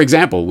 So, for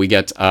example, we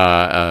get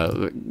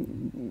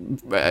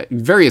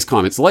various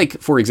comments, like,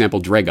 for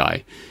example,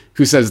 Dregai,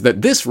 who says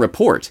that this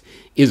report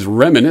is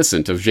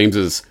reminiscent of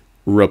James's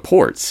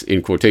reports,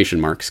 in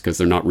quotation marks, because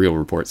they're not real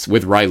reports,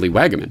 with Riley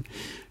Wagaman.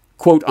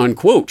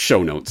 Quote-unquote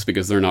show notes,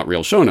 because they're not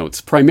real show notes,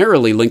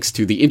 primarily links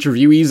to the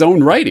interviewee's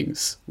own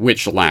writings,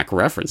 which lack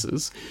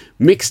references,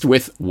 mixed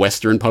with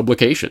Western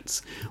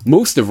publications.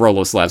 Most of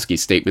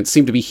Rollo-Slavsky's statements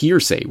seem to be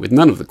hearsay, with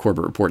none of the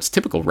Corbett report's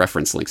typical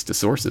reference links to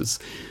sources.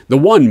 The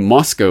one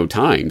Moscow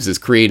Times is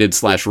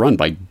created/run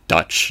by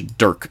Dutch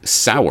Dirk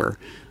Sauer.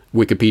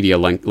 Wikipedia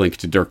link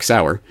to Dirk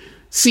Sauer.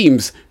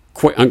 Seems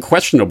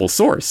unquestionable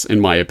source, in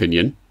my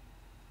opinion.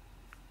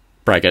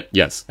 Bracket,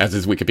 yes, as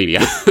is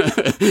Wikipedia,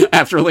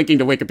 after linking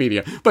to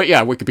Wikipedia. But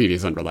yeah, Wikipedia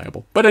is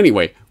unreliable. But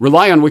anyway,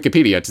 rely on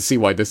Wikipedia to see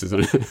why this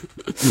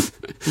is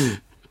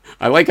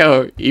I like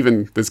how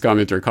even this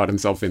commenter caught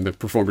himself in the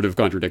performative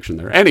contradiction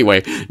there.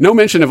 Anyway, no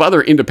mention of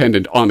other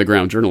independent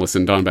on-the-ground journalists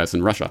in Donbass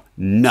and Russia.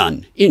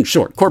 None. In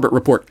short, Corbett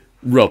report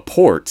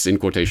reports, in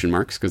quotation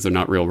marks, because they're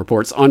not real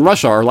reports, on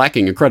Russia are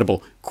lacking a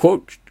credible,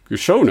 quote,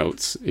 show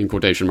notes, in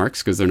quotation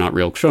marks, because they're not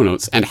real show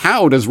notes. And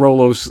how does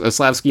Rollo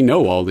Slavsky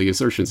know all the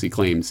assertions he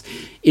claims?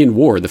 In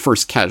war, the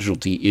first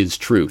casualty is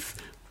truth.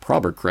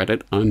 Proper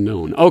credit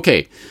unknown.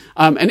 Okay,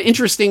 an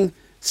interesting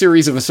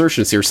series of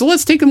assertions here. So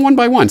let's take them one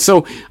by one.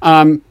 So,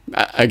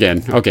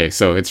 again, okay,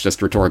 so it's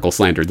just rhetorical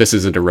slander. This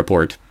isn't a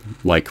report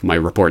like my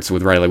reports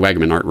with Riley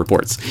Wagaman aren't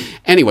reports.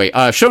 Anyway,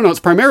 show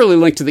notes primarily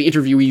linked to the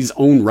interviewee's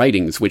own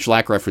writings, which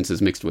lack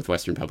references mixed with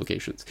Western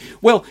publications.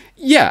 Well,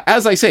 yeah,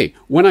 as I say,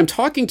 when I'm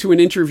talking to an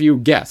interview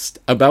guest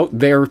about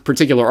their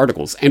particular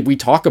articles, and we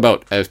talk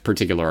about a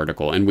particular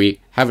article, and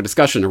we have a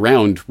discussion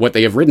around what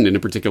they have written in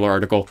a particular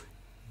article,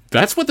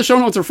 that's what the show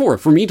notes are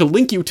for me to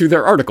link you to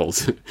their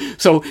articles.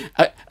 So,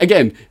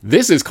 again,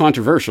 this is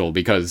controversial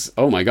because,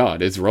 oh my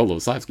god, it's Rollo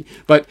Slavsky.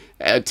 But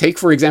take,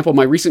 for example,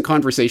 my recent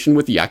conversation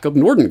with Jakob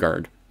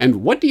Nordengard. And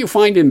what do you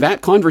find in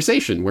that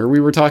conversation where we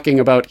were talking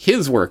about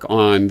his work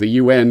on the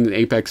UN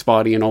apex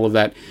body and all of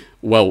that?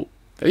 Well,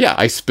 yeah,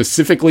 I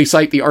specifically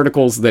cite the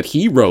articles that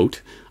he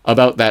wrote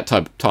about that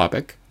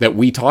topic that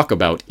we talk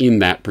about in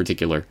that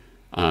particular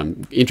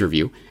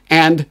interview,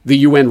 and the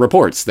UN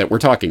reports that we're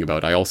talking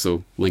about. I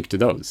also link to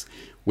those,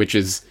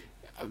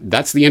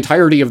 that's the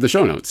entirety of the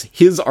show notes.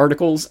 His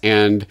articles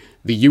and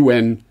the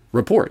UN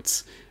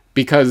reports.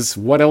 Because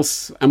what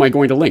else am I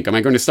going to link? Am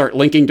I going to start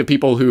linking to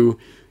people who,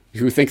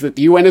 who think that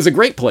the UN is a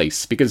great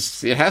place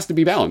because it has to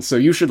be balanced. So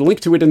you should link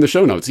to it in the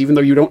show notes, even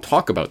though you don't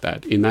talk about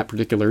that in that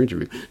particular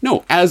interview.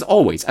 No, as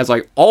always, as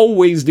I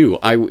always do,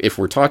 if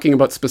we're talking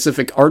about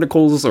specific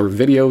articles or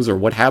videos or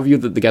what have you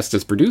that the guest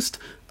has produced,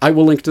 I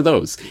will link to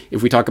those.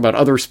 If we talk about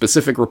other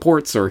specific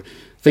reports or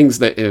things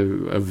that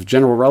of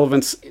general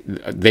relevance,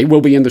 they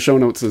will be in the show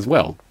notes as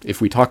well,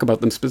 if we talk about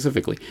them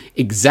specifically,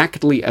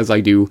 exactly as I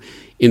do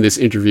in this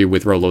interview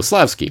with Rollo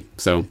Slavsky.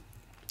 So,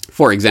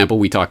 for example,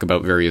 we talk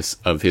about various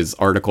of his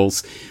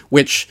articles,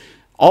 which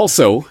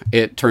also,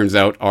 it turns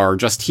out, are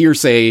just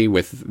hearsay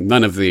with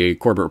none of the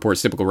Corbett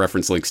Report's typical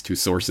reference links to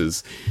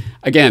sources.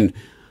 Again,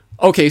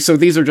 okay, so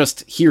these are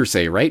just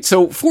hearsay, right?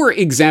 So, for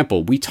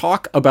example, we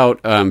talk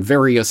about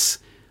various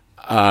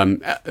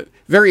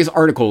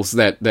articles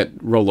that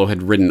Rollo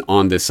had written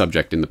on this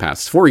subject in the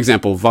past. For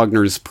example,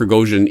 Wagner's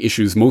Prigozhin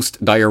issues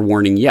most dire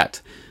warning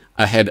yet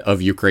ahead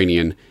of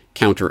Ukrainian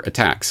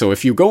counterattack. So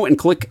if you go and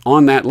click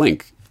on that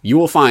link, you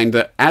will find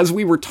that as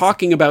we were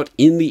talking about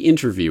in the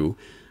interview,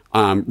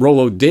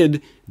 Rollo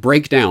did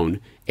break down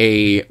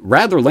a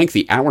rather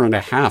lengthy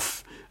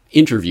hour-and-a-half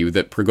interview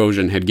that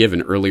Prigozhin had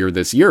given earlier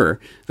this year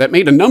that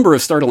made a number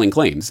of startling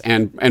claims.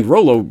 And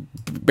Rollo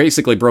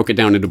basically broke it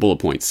down into bullet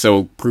points.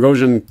 So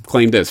Prigozhin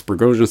claimed this,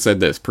 Prigozhin said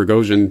this,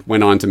 Prigozhin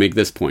went on to make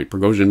this point,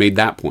 Prigozhin made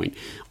that point.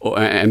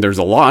 And there's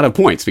a lot of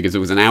points because it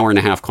was an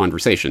hour-and-a-half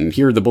conversation.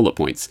 Here are the bullet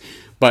points.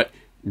 But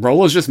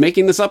Rollo's just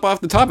making this up off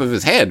the top of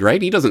his head,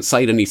 right? He doesn't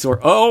cite any source.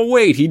 Oh,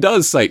 wait, he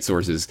does cite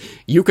sources.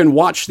 You can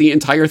watch the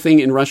entire thing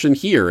in Russian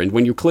here, and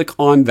when you click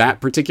on that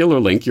particular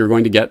link, you're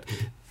going to get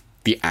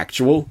the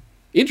actual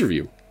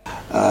interview.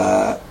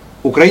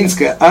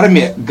 Украинская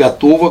армия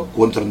готова к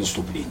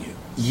контрнаступлению.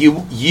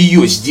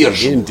 Ее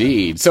сдерживают.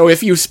 Indeed. So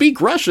if you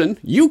speak Russian,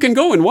 you can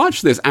go and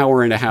watch this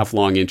hour-and-a-half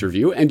long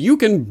interview, and you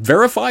can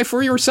verify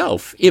for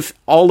yourself if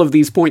all of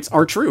these points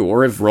are true,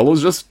 or if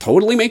Rollo's just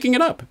totally making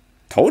it up.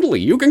 Totally,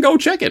 you can go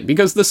check it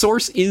because the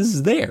source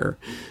is there.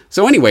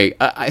 So anyway,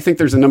 I think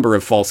there's a number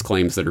of false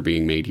claims that are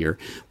being made here.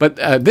 But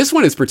this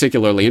one is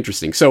particularly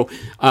interesting. So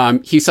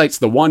he cites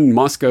the One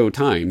Moscow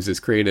Times is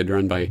created,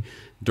 run by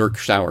Dirk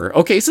Schauer.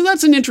 Okay, so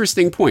that's an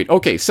interesting point.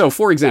 Okay, so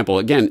for example,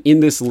 again, in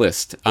this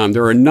list,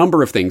 there are a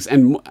number of things.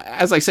 And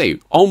as I say,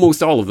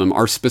 almost all of them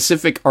are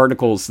specific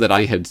articles that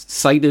I had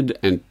cited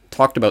and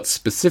talked about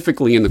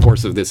specifically in the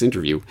course of this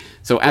interview.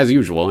 So as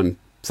usual, I'm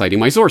citing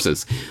my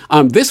sources.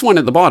 This one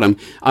at the bottom,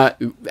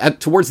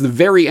 towards the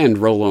very end,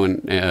 Rollo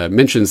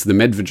mentions the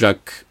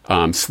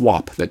Medvedchuk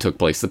swap that took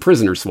place, the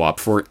prisoner swap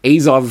for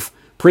Azov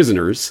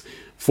prisoners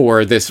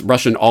for this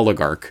Russian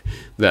oligarch,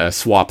 the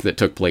swap that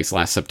took place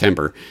last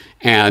September.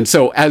 And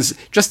so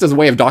just as a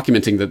way of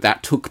documenting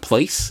that took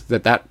place,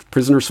 that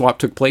prisoner swap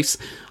took place,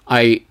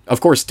 I, of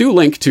course, do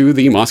link to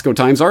the Moscow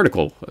Times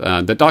article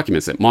that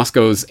documents it.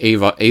 Moscow's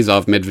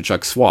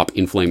Azov-Medvedchuk swap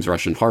inflames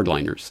Russian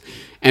hardliners.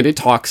 And it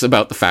talks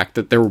about the fact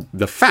that the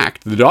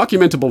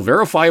documentable,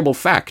 verifiable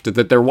fact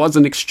that there was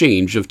an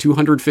exchange of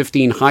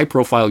 215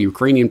 high-profile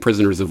Ukrainian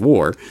prisoners of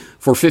war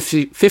for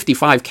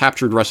 55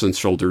 captured Russian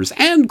soldiers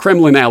and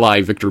Kremlin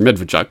ally Viktor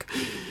Medvedchuk,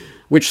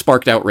 which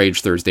sparked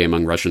outrage Thursday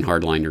among Russian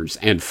hardliners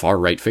and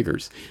far-right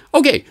figures.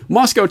 Okay,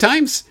 Moscow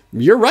Times,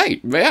 you're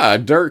right. Yeah,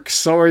 Dirk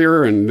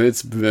Sawyer and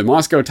it's the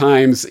Moscow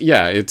Times.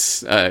 Yeah,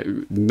 it's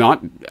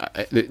not...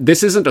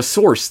 this isn't a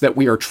source that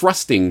we are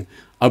trusting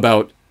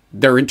about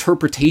their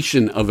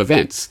interpretation of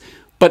events.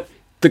 But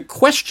the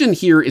question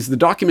here is the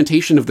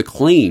documentation of the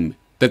claim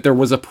that there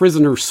was a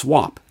prisoner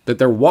swap,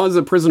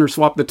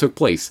 that took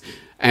place.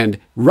 And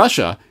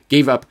Russia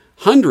gave up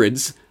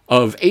hundreds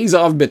of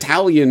Azov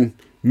battalion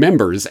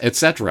members,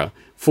 etc.,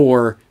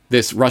 for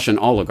this Russian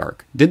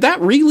oligarch. Did that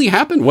really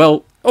happen?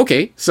 Well,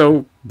 okay,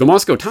 so the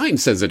Moscow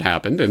Times says it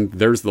happened, and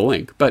there's the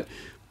link, but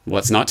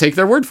let's not take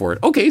their word for it.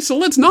 Okay, so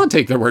let's not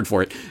take their word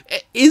for it.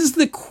 Is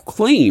the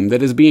claim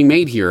that is being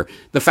made here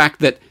the fact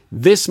that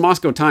the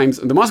Moscow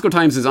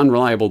Times is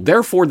unreliable,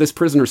 therefore this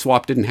prisoner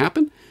swap didn't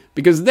happen?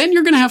 Because then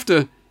you're going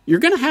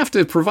to have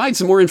to provide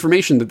some more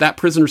information that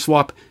prisoner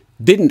swap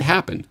didn't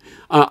happen.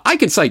 I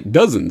could cite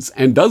dozens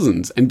and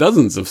dozens and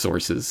dozens of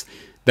sources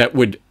that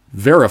would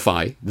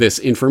verify this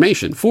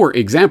information. For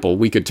example,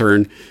 we could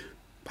turn,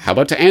 how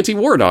about to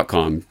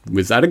antiwar.com?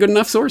 Was that a good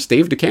enough source?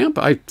 Dave DeCamp?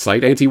 I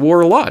cite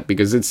antiwar a lot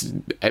because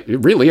it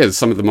really is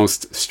some of the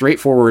most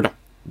straightforward,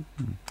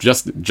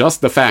 just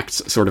the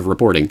facts sort of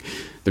reporting.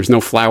 There's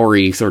no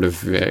flowery sort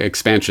of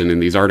expansion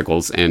in these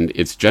articles, and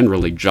it's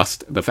generally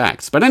just the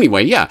facts. But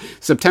anyway, yeah,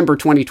 September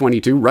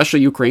 2022,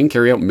 Russia-Ukraine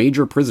carry out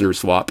major prisoner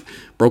swap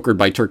brokered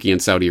by Turkey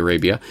and Saudi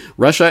Arabia.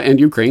 Russia and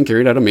Ukraine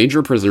carried out a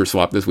major prisoner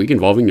swap this week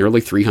involving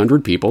nearly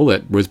 300 people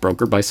that was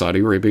brokered by Saudi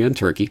Arabia and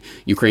Turkey.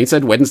 Ukraine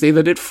said Wednesday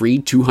that it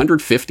freed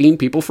 215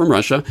 people from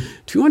Russia.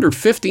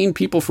 215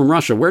 people from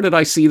Russia. Where did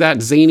I see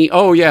that zany?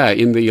 Oh, yeah,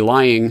 in the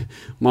lying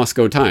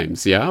Moscow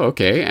Times. Yeah,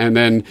 okay. And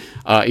then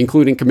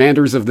including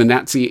commanders of the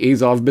Nazi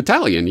Azov Azov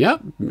Battalion,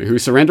 who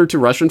surrendered to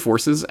Russian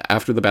forces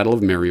after the Battle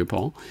of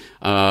Mariupol.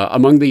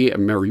 Among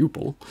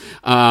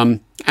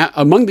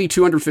the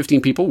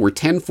 215 people were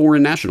 10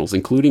 foreign nationals,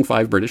 including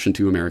 5 British and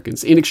 2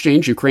 Americans. In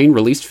exchange, Ukraine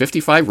released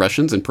 55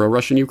 Russians and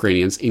pro-Russian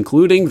Ukrainians,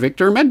 including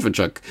Viktor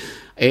Medvedchuk,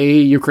 a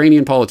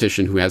Ukrainian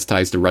politician who has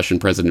ties to Russian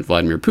President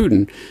Vladimir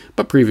Putin,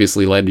 but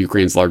previously led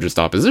Ukraine's largest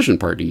opposition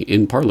party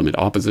in parliament,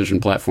 Opposition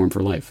Platform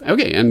for Life.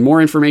 Okay, and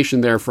more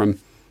information there from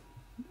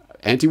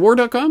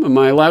antiwar.com. Am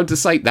I allowed to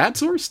cite that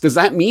source? Does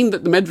that mean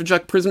that the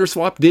Medvedchuk prisoner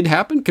swap did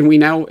happen? Can we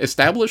now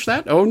establish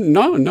that? Oh,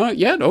 no, not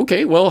yet.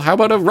 Okay, well, how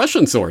about a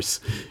Russian source?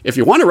 If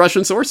you want a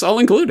Russian source, I'll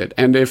include it.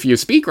 And if you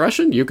speak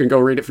Russian, you can go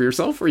read it for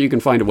yourself, or you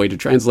can find a way to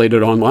translate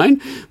it online.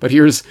 But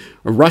here's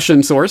a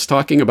Russian source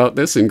talking about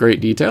this in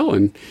great detail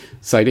and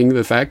citing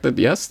the fact that,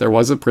 yes, there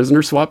was a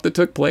prisoner swap that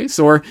took place.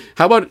 Or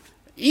how about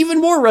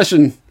even more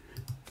Russian?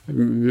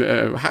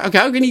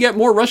 How can you get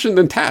more Russian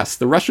than TASS,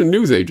 the Russian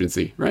news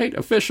agency, right?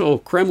 Official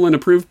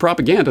Kremlin-approved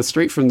propaganda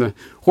straight from the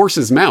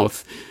horse's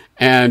mouth.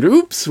 And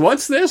oops,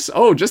 what's this?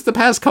 Oh, just the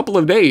past couple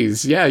of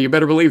days. Yeah, you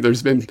better believe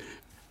there's been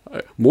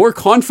more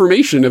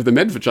confirmation of the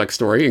Medvedchuk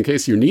story in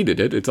case you needed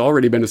it. It's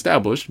already been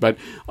established, but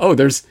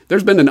there's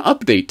been an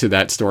update to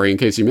that story in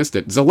case you missed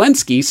it.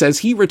 Zelensky says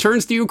he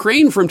returns to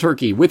Ukraine from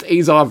Turkey with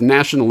Azov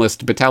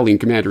nationalist battalion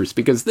commanders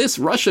because this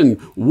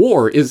Russian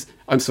war is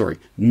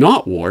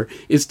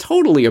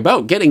totally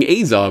about getting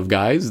Azov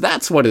guys.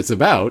 That's what it's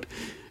about.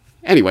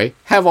 Anyway,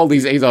 have all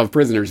these Azov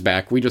prisoners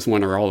back. We just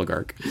want our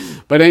oligarch.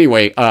 But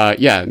anyway,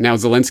 now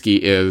Zelensky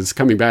is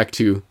coming back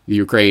to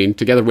Ukraine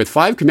together with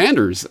 5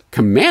 commanders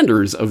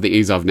of the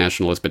Azov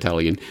Nationalist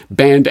Battalion,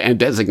 banned and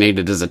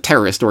designated as a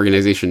terrorist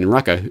organization in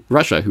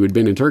Russia, who had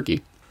been in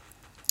Turkey.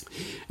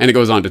 And it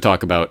goes on to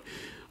talk about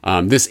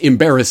this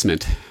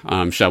embarrassment,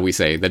 shall we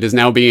say, that is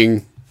now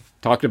being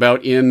talked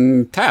about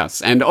in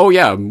TASS. And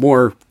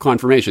more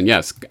confirmation.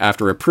 Yes,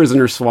 after a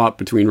prisoner swap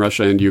between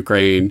Russia and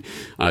Ukraine,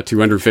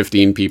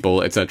 215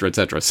 people, etc.,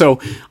 etc. So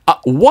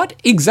what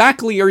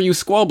exactly are you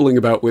squabbling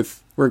about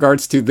with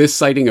regards to this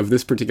citing of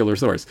this particular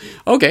source?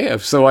 Okay,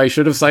 so I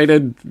should have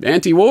cited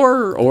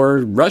anti-war or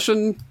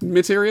Russian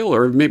material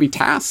or maybe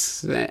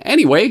TASS.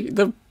 Anyway,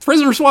 the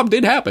prisoner swap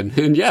did happen,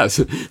 and yes,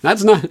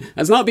 that's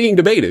not being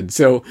debated.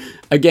 So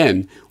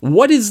again,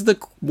 what is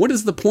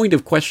the point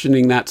of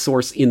questioning that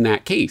source in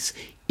that case?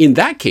 In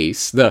that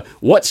case, the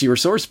 "what's your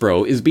source,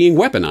 bro?" is being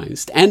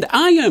weaponized. And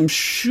I am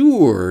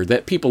sure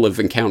that people have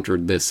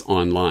encountered this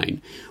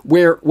online,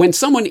 where when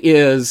someone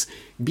is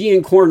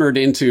being cornered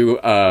into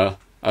a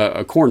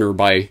corner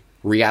by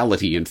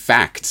reality and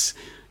facts,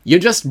 you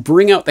just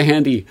bring out the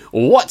handy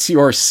 "what's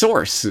your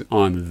source?"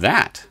 on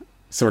that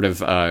sort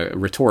of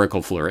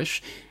rhetorical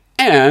flourish,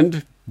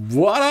 and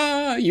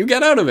voila, you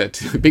get out of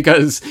it.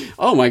 Because,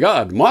 oh my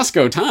god,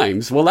 Moscow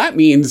Times, well, that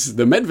means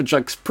the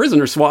Medvedchuk's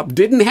prisoner swap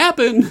didn't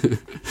happen.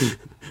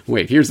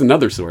 Wait, here's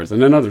another source,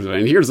 and another source,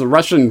 and here's the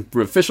Russian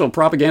official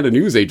propaganda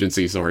news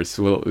agency source.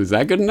 Well, is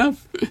that good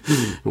enough?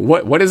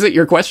 What is it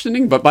you're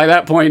questioning? But by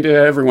that point,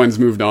 everyone's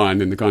moved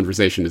on, and the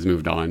conversation has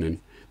moved on, and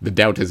the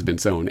doubt has been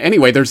sown.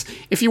 Anyway,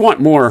 if you want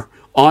more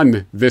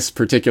on this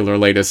particular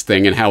latest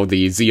thing and how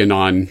the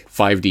Xenon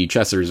 5D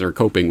chessers are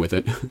coping with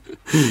it,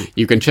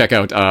 you can check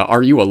out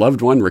Are You a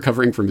Loved One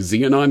Recovering from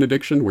Xenon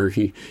Addiction, where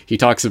he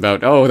talks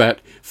about, that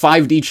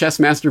 5D chess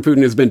master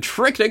Putin has been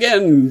tricked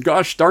again,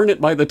 gosh darn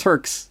it, by the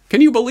Turks. Can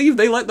you believe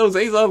they let those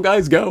Azov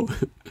guys go?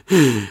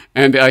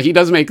 And he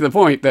does make the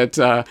point that,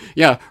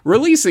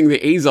 releasing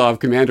the Azov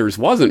commanders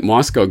wasn't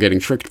Moscow getting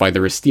tricked by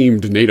their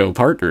esteemed NATO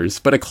partners,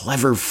 but a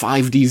clever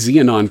 5D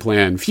Xenon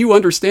plan. Few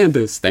understand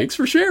this. Thanks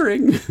for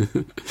sharing.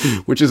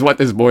 Which is what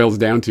this boils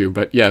down to.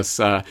 But yes,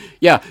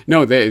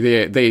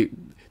 they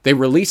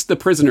released the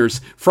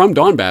prisoners from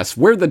Donbass,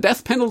 where the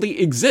death penalty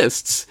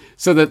exists,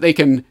 so that they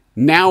can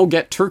now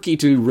get Turkey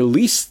to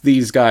release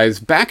these guys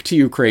back to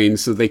Ukraine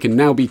so they can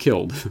now be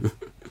killed.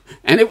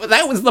 And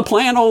that was the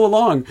plan all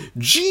along.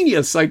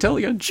 Genius, I tell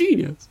you,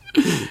 genius.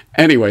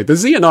 Anyway, the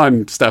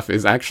Xenon stuff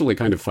is actually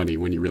kind of funny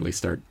when you really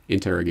start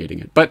interrogating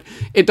it. But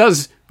it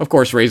does, of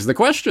course, raise the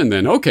question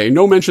then, okay,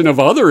 no mention of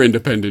other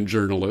independent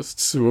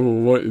journalists.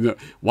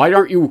 Why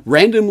aren't you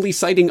randomly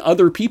citing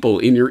other people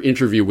in your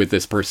interview with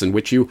this person,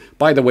 which you,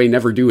 by the way,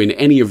 never do in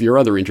any of your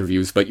other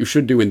interviews, but you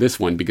should do in this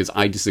one because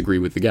I disagree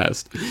with the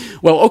guest?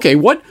 Well, okay,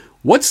 what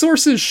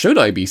sources should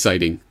I be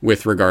citing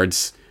with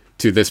regards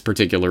to this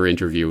particular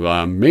interview?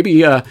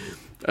 Maybe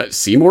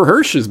Seymour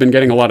Hersh has been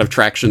getting a lot of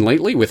traction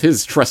lately with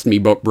his Trust Me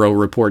Bro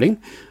reporting.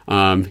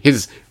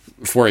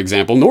 For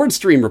example, Nord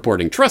Stream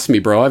reporting. Trust me,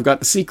 bro, I've got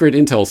the secret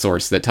intel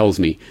source that tells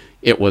me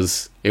it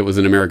was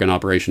an American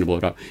operation to blow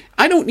it up.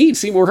 I don't need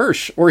Seymour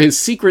Hersh or his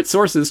secret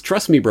sources,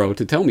 trust me, bro,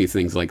 to tell me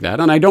things like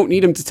that. And I don't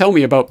need him to tell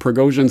me about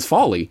Prigozhin's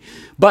folly.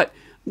 But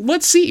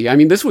let's see. I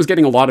mean, this was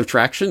getting a lot of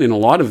traction in a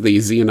lot of the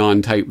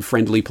Xenon-type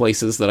friendly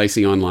places that I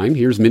see online.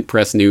 Here's Mint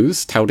Press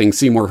News touting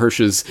Seymour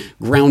Hersh's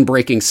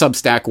groundbreaking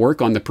Substack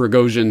work on the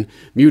Prigozhin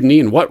mutiny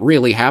and what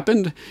really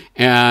happened.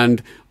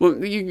 And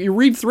well, you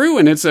read through,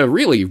 and it's a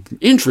really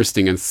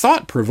interesting and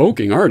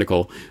thought-provoking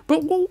article.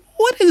 But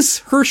what is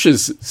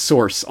Hirsch's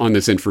source on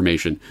this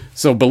information?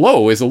 So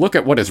below is a look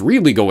at what is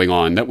really going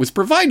on that was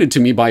provided to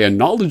me by a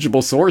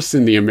knowledgeable source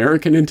in the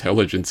American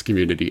intelligence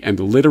community. And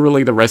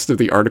literally the rest of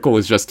the article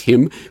is just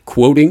him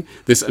quoting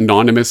this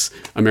anonymous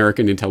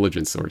American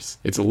intelligence source.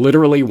 It's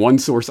literally one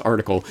source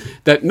article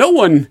that no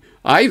one...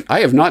 I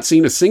have not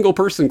seen a single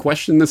person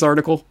question this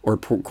article or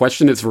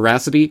question its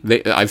veracity.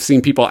 I've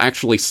seen people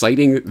actually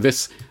citing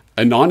this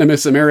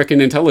anonymous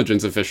American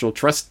intelligence official.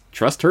 Trust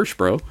Hirsch,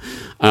 bro.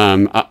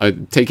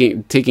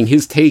 Taking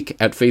his take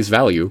at face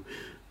value.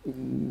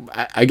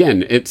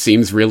 Again, it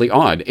seems really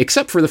odd,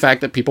 except for the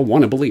fact that people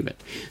want to believe it.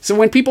 So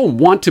when people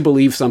want to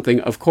believe something,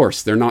 of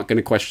course, they're not going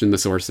to question the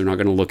source. They're not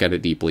going to look at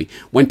it deeply.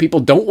 When people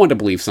don't want to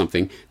believe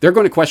something, they're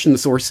going to question the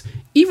source,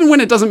 even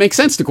when it doesn't make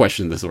sense to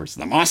question the source.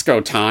 The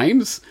Moscow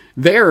Times,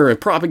 they're a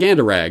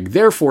propaganda rag.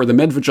 Therefore, the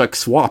Medvedchuk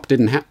swap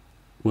didn't happen.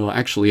 Well,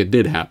 actually, it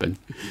did happen.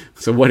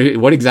 So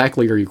what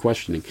exactly are you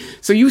questioning?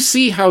 So you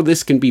see how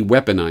this can be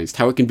weaponized,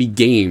 how it can be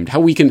gamed, how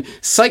we can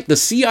cite the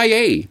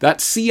CIA,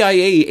 that CIA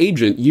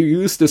agent,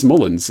 Eustace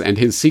Mullins, and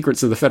his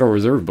Secrets of the Federal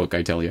Reserve book,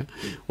 I tell you.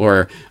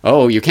 Or,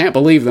 oh, you can't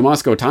believe the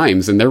Moscow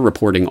Times, and they're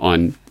reporting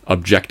on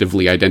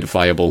objectively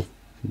identifiable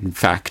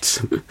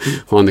facts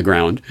on the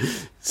ground.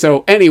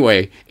 So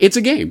anyway, it's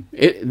a game.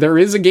 There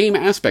is a game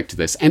aspect to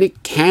this, and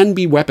it can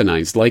be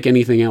weaponized like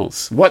anything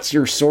else. What's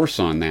your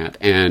source on that?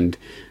 And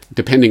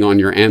depending on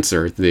your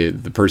answer, the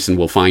person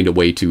will find a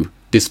way to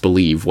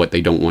disbelieve what they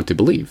don't want to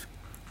believe.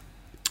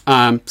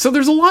 So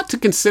there's a lot to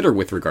consider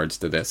with regards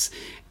to this.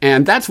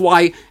 And that's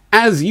why,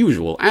 as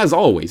usual, as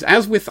always,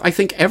 as with, I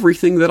think,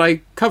 everything that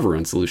I cover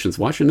on Solutions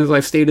Watch, and as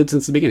I've stated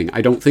since the beginning,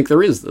 I don't think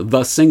there is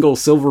the single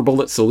silver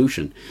bullet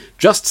solution.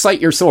 Just cite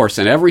your source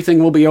and everything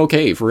will be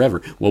okay forever.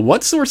 Well,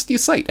 what source do you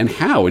cite, and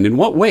how, and in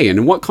what way, and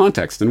in what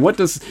context, and what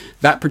does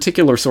that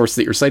particular source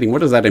that you're citing, what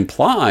does that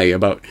imply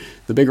about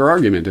the bigger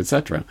argument,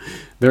 etc.?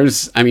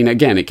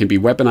 Again, it can be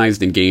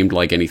weaponized and gamed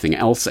like anything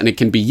else, and it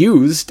can be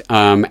used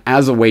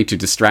as a way to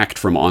distract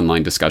from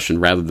online discussion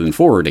rather than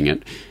forwarding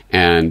it.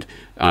 And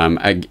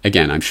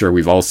again, I'm sure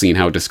we've all seen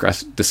how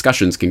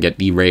discussions can get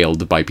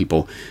derailed by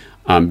people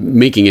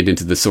making it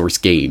into the source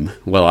game.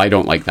 Well, I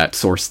don't like that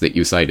source that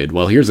you cited.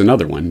 Well, here's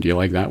another one. Do you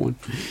like that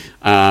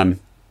one?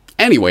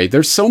 Anyway,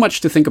 there's so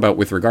much to think about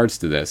with regards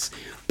to this.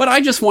 But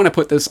I just want to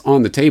put this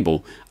on the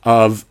table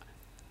of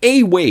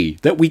a way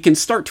that we can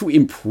start to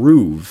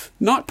improve,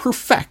 not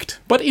perfect,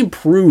 but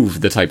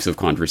improve the types of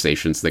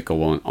conversations that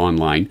go on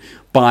online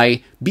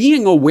by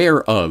being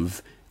aware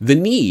of the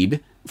need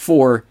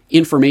for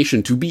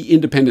information to be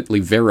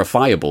independently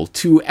verifiable,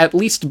 to at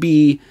least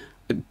be...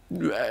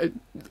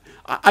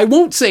 I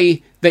won't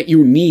say that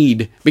you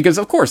need, because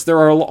of course there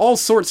are all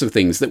sorts of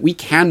things that we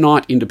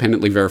cannot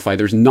independently verify.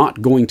 There's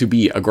not going to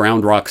be a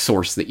ground rock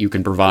source that you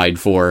can provide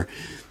for...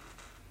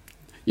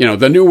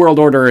 the New World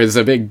Order is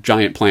a big,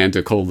 giant plan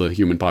to cull the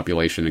human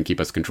population and keep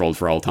us controlled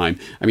for all time.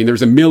 I mean,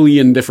 there's a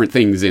million different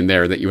things in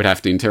there that you would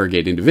have to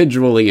interrogate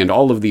individually, and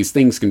all of these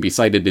things can be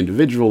cited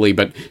individually,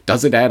 but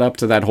does it add up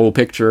to that whole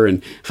picture,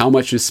 and how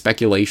much is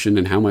speculation,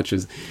 and how much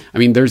is...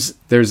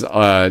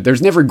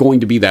 there's never going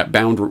to be that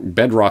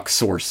bedrock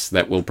source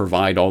that will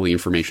provide all the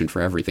information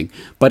for everything.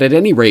 But at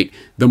any rate,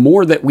 the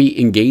more that we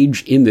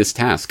engage in this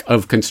task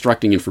of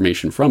constructing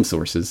information from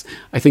sources,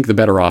 I think the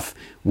better off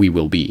we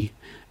will be.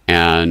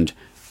 And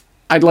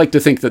I'd like to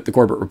think that the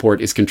Corbett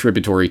Report is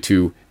contributory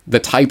to the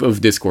type of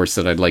discourse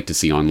that I'd like to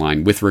see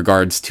online with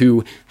regards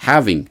to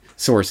having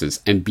sources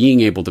and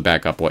being able to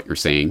back up what you're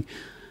saying.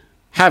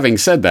 Having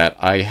said that,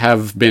 I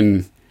have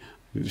been,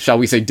 shall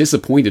we say,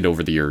 disappointed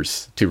over the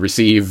years to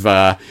receive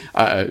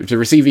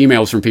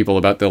emails from people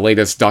about the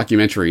latest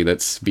documentary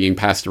that's being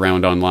passed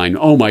around online.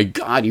 Oh my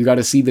God, you got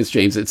to see this,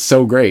 James! It's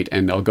so great,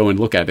 and I'll go and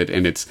look at it,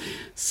 and it's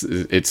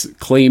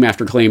claim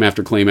after claim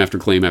after claim after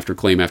claim after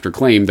claim after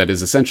claim that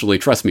is essentially,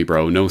 trust me,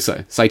 bro, no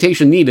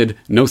citation needed,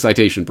 no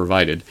citation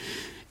provided.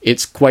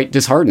 It's quite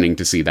disheartening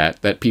to see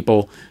that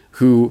people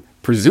who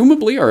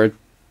presumably are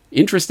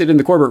interested in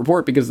the Corbett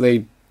Report because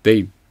they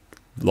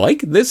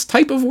like this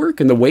type of work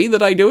and the way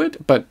that I do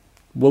it, but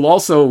will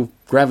also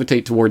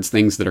gravitate towards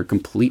things that are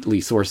completely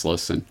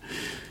sourceless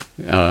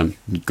and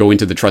go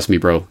into the trust me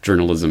bro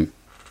journalism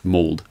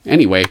mold.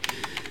 Anyway,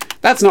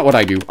 that's not what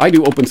I do. I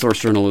do open source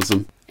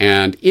journalism,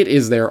 and it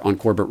is there on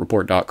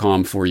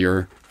CorbettReport.com for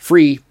your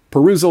free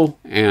perusal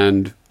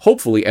and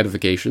hopefully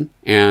edification.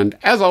 And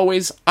as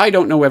always, I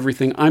don't know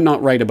everything. I'm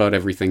not right about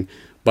everything.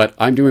 But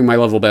I'm doing my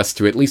level best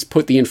to at least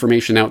put the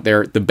information out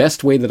there the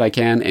best way that I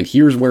can, and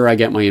here's where I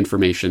get my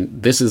information.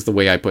 This is the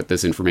way I put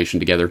this information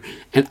together.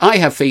 And I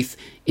have faith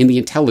in the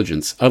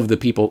intelligence of the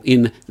people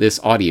in this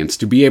audience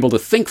to be able to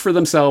think for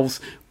themselves,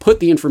 put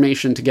the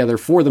information together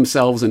for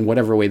themselves in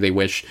whatever way they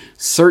wish,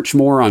 search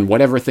more on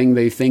whatever thing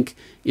they think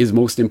is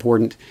most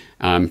important.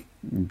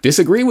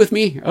 Disagree with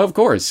me, of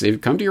course.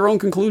 Come to your own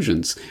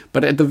conclusions.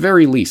 But at the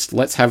very least,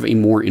 let's have a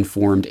more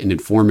informed and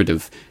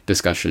informative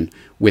discussion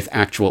with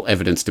actual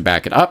evidence to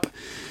back it up.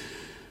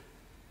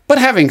 But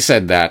having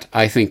said that,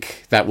 I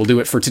think that will do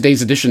it for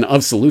today's edition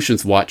of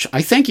Solutions Watch.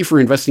 I thank you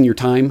for investing your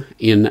time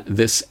in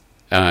this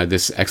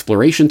this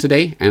exploration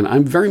today, and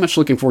I'm very much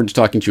looking forward to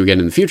talking to you again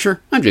in the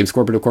future. I'm James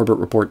Corbett of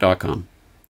CorbettReport.com.